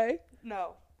no way.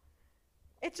 No.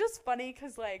 It's just funny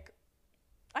because like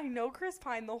I know Chris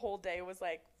Pine the whole day was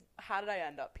like, how did I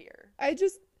end up here?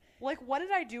 Like, what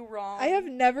did I do wrong? I have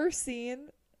never seen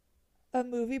a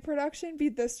movie production be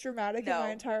this dramatic in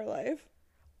my entire life.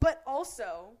 But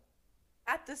also,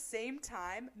 at the same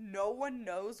time, no one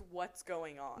knows what's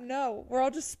going on. No, we're all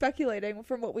just speculating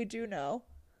from what we do know.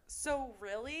 So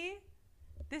really,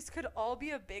 this could all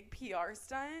be a big PR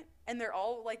stunt, and they're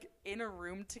all like in a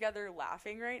room together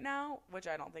laughing right now, which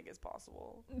I don't think is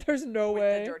possible. There's no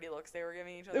way. With the dirty looks they were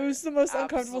giving each other. It was the most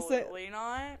uncomfortable thing. Absolutely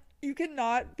not. You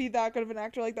cannot be that good of an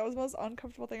actor. Like that was the most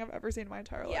uncomfortable thing I've ever seen in my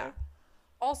entire life.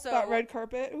 Also, that red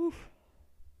carpet. Oof.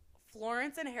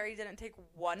 Florence and Harry didn't take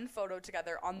one photo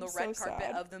together on the red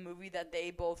carpet of the movie that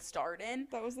they both starred in.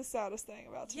 That was the saddest thing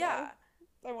about today. Yeah.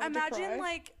 I wanted Imagine, to cry.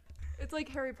 like... It's like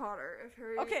Harry Potter. If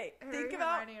Harry... Okay, think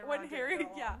about when Harry...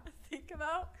 Yeah. Think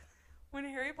about when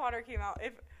Harry Potter came out.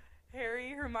 If Harry,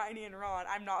 Hermione, and Ron...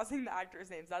 I'm not saying the actors'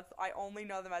 names. I only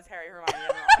know them as Harry, Hermione,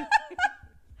 and Ron.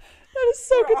 That is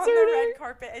so concerning. On the red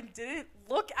carpet and didn't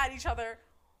look at each other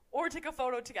or take a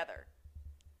photo together.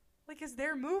 Like, it's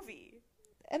their movie.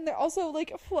 And they're also,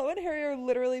 like, Flo and Harry are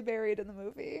literally buried in the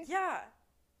movie. Yeah.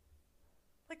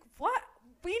 Like, what?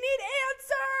 We need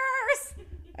answers!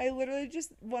 I literally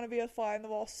just want to be a fly on the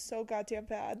wall so goddamn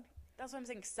bad. That's what I'm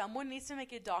saying. Someone needs to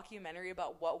make a documentary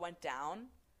about what went down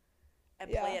and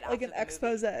play it out. Like an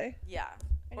expose. Movie. Yeah.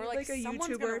 Or like a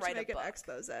YouTuber to make an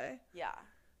expose. Yeah.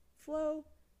 Flo,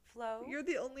 you're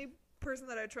the only person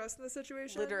that I trust in this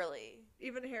situation. Literally.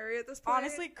 Even Harry at this point.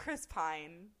 Honestly, Chris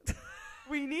Pine.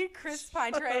 We need Chris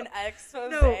Pine to write an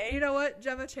expose. No, you know what?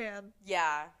 Gemma Chan.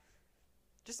 Yeah.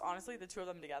 Just honestly, the two of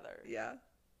them together. Yeah.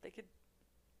 They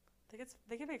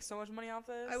could make so much money off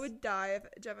this. I would die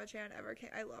if Gemma Chan ever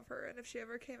came. I love her, and if she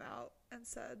ever came out and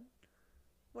said,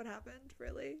 "What happened?"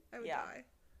 Really, I would die.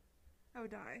 I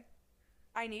would die.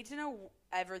 I need to know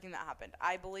everything that happened.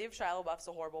 I believe Shia LaBeouf's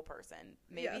a horrible person.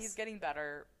 Maybe he's getting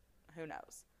better. Who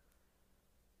knows?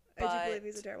 But I do believe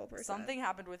he's a terrible person. Something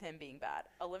happened with him being bad.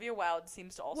 Olivia Wilde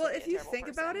seems to also be a terrible person. Well, if you think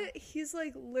person. about it, he's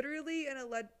like literally I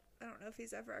don't know if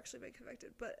he's ever actually been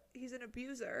convicted, but he's an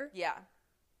abuser. Yeah.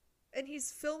 And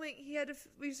he's filming.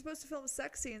 We were supposed to film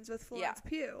sex scenes with Florence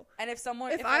Pugh. And if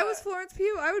I was Florence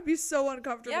Pugh, I would be so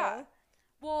uncomfortable. Yeah.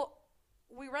 Well,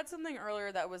 we read something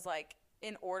earlier that was like,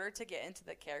 in order to get into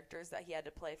the characters that he had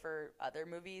to play for other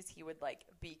movies, he would like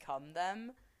become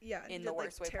them. Yeah. In the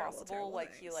worst way possible.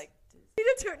 Like things.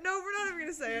 he no, we're not even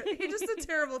gonna say it. He just did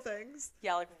terrible things.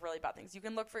 Yeah, like really bad things. You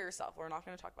can look for yourself. We're not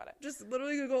gonna talk about it. Just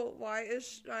literally Google why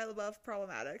is Shia LaBeouf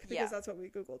problematic, because that's what we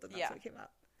Googled and that's what came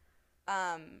up.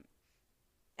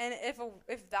 And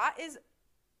if that is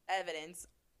evidence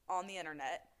on the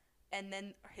internet, and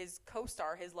then his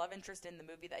co-star, his love interest in the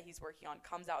movie that he's working on,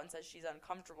 comes out and says she's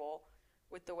uncomfortable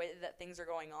with the way that things are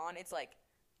going on, it's like,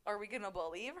 are we gonna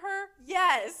believe her?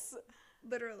 Yes!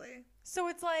 Literally. So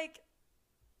it's like,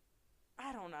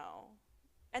 I don't know.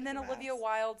 And then Olivia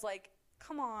Wilde's like,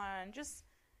 come on, just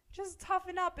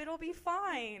toughen up, it'll be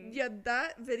fine. Yeah,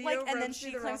 that video and then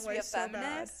she claims to be a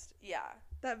feminist. Yeah.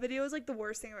 That video is like the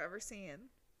worst thing I've ever seen.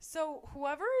 So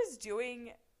whoever is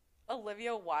doing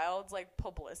Olivia Wilde's like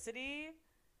publicity,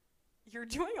 you're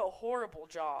doing a horrible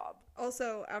job.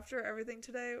 Also, after everything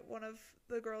today, one of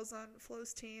the girls on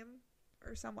Flo's team,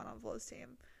 or someone on Flo's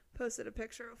team, posted a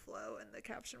picture of Flo, and the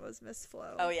caption was Miss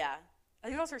Flo. Oh yeah, I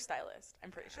think that was her stylist. I'm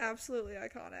pretty sure. Absolutely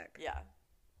iconic. Yeah.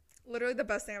 Literally the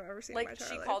best thing I've ever seen. Like in my entire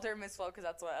she life. Called her Miss Flo because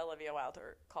that's what Olivia Wilde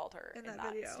called her in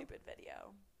that video. Stupid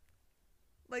video.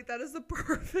 Like that is the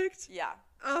perfect. Yeah.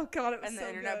 Oh god, it was and so the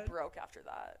internet good. broke after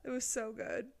that. It was so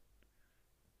good.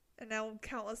 And now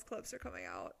countless clips are coming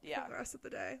out for the rest of the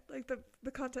day. Like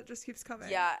the content just keeps coming.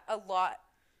 Yeah, a lot.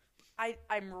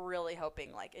 I'm really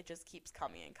hoping like it just keeps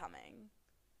coming and coming.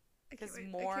 I can't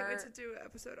wait to do an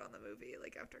episode on the movie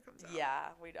like after it comes out. Yeah,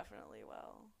 we definitely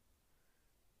will.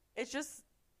 It's just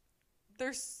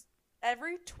there's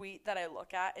every tweet that I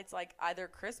look at, it's like either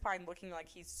Chris Pine looking like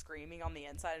he's screaming on the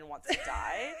inside and wants to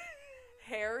die,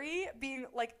 Harry being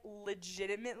like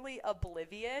legitimately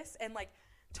oblivious and like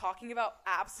talking about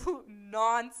absolute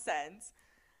nonsense,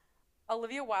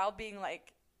 Olivia Wilde being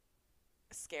like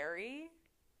scary,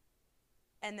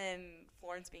 and then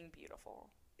Florence being beautiful.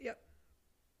 Yep.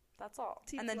 That's all.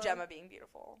 Team and then Flo. Gemma being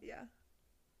beautiful. Yeah.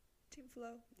 Team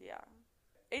Flo. Yeah.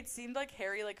 It seemed like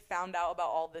Harry like found out about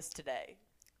all this today.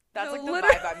 That's No, like the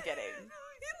literally- vibe I'm getting.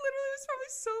 He literally was probably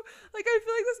so like I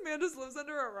feel like this man just lives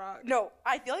under a rock. No,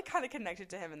 I feel like kind of connected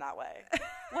to him in that way.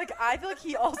 Like I feel like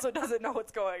he also doesn't know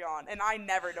what's going on, and I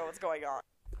never know what's going on.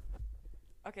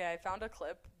 Okay, I found a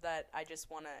clip that I just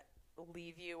want to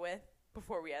leave you with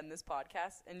before we end this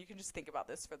podcast, and you can just think about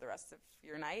this for the rest of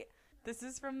your night. This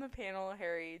is from the panel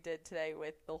Harry did today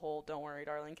with the whole Don't Worry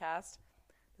Darling cast.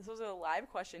 This was a live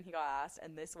question he got asked,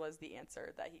 and this was the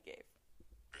answer that he gave.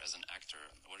 As an actor,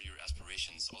 what are your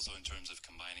aspirations also in terms of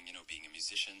combining, being a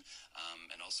musician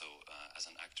and also as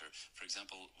an actor? For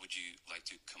example, would you like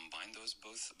to combine those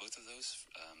both of those?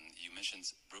 You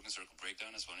mentioned Broken Circle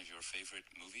Breakdown as one of your favorite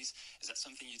movies. Is that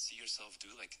something you'd see yourself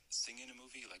do, like sing in a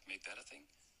movie, like make that a thing?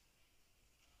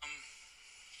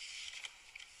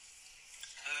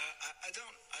 I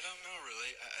don't know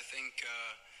really. I think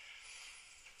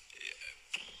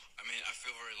I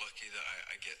feel very lucky that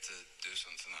I get to do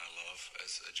something that I love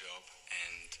as a job,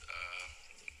 and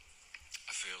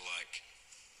I feel like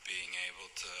being able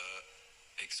to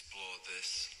explore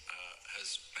this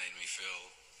has made me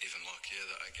feel even luckier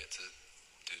that I get to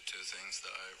do two things that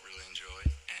I really enjoy.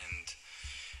 And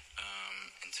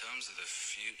in terms of the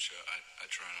future, I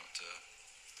try not to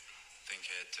think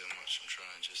ahead too much. I'm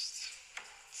trying to just,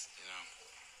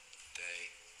 day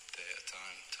at a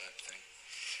time type thing.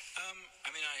 I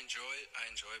mean, I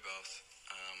enjoy both.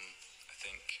 I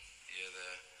think, you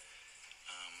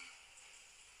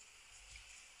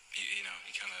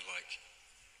kind of like,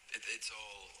 it's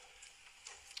all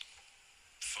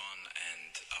fun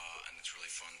and art, and it's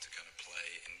really fun to kind of play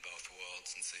in both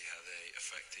worlds and see how they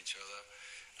affect each other.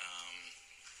 I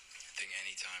think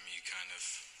anytime you kind of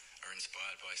are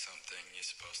inspired by something, you're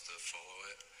supposed to follow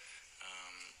it.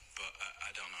 But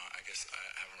I don't know. I guess I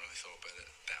haven't really thought about it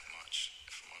that much,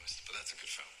 if I'm honest. But that's a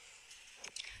good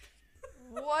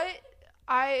film. What?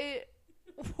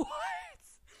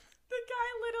 The guy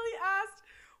literally asked,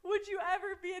 would you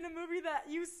ever be in a movie that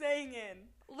you sang in?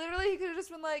 Literally, he could have just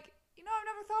been like, I've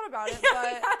never thought about it, yeah,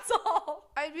 but that's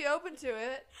all. I'd be open to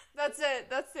it. That's it.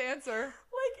 That's the answer.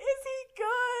 Like, is he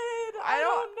good? I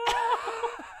don't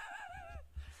know.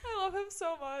 I love him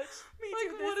so much. Me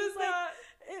too. What is that?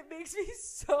 It makes me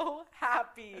so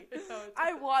happy.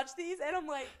 I watch these and I'm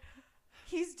like,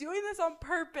 he's doing this on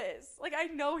purpose. Like, I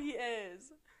know he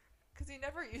is. Because he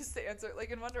never used to answer.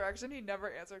 Like, in One Direction, he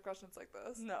never answered questions like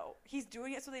this. No. He's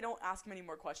doing it so they don't ask him any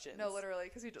more questions. No, literally,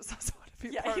 because he just doesn't want to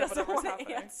be part of whatever's happening. Yeah, he doesn't want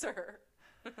to answer.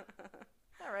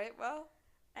 All right, well.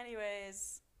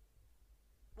 Anyways,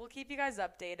 we'll keep you guys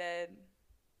updated.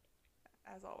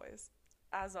 As always.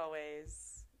 As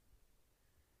always.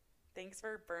 Thanks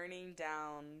for burning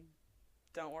down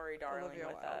Don't Worry, Darling Olivia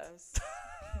with Wilde. us.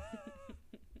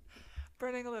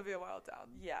 Burning Olivia Wilde down.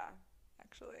 Yeah.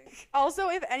 Actually. Also,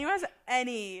 if anyone has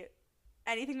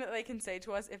anything that they can say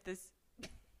to us, if this...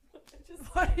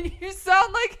 What? You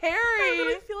sound like Harry. I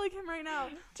really feel like him right now.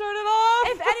 Turn it off.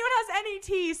 If anyone has any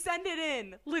tea, send it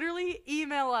in. Literally,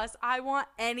 email us. I want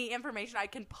any information I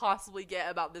can possibly get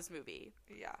about this movie.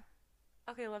 Yeah.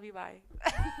 Okay, love you. Bye.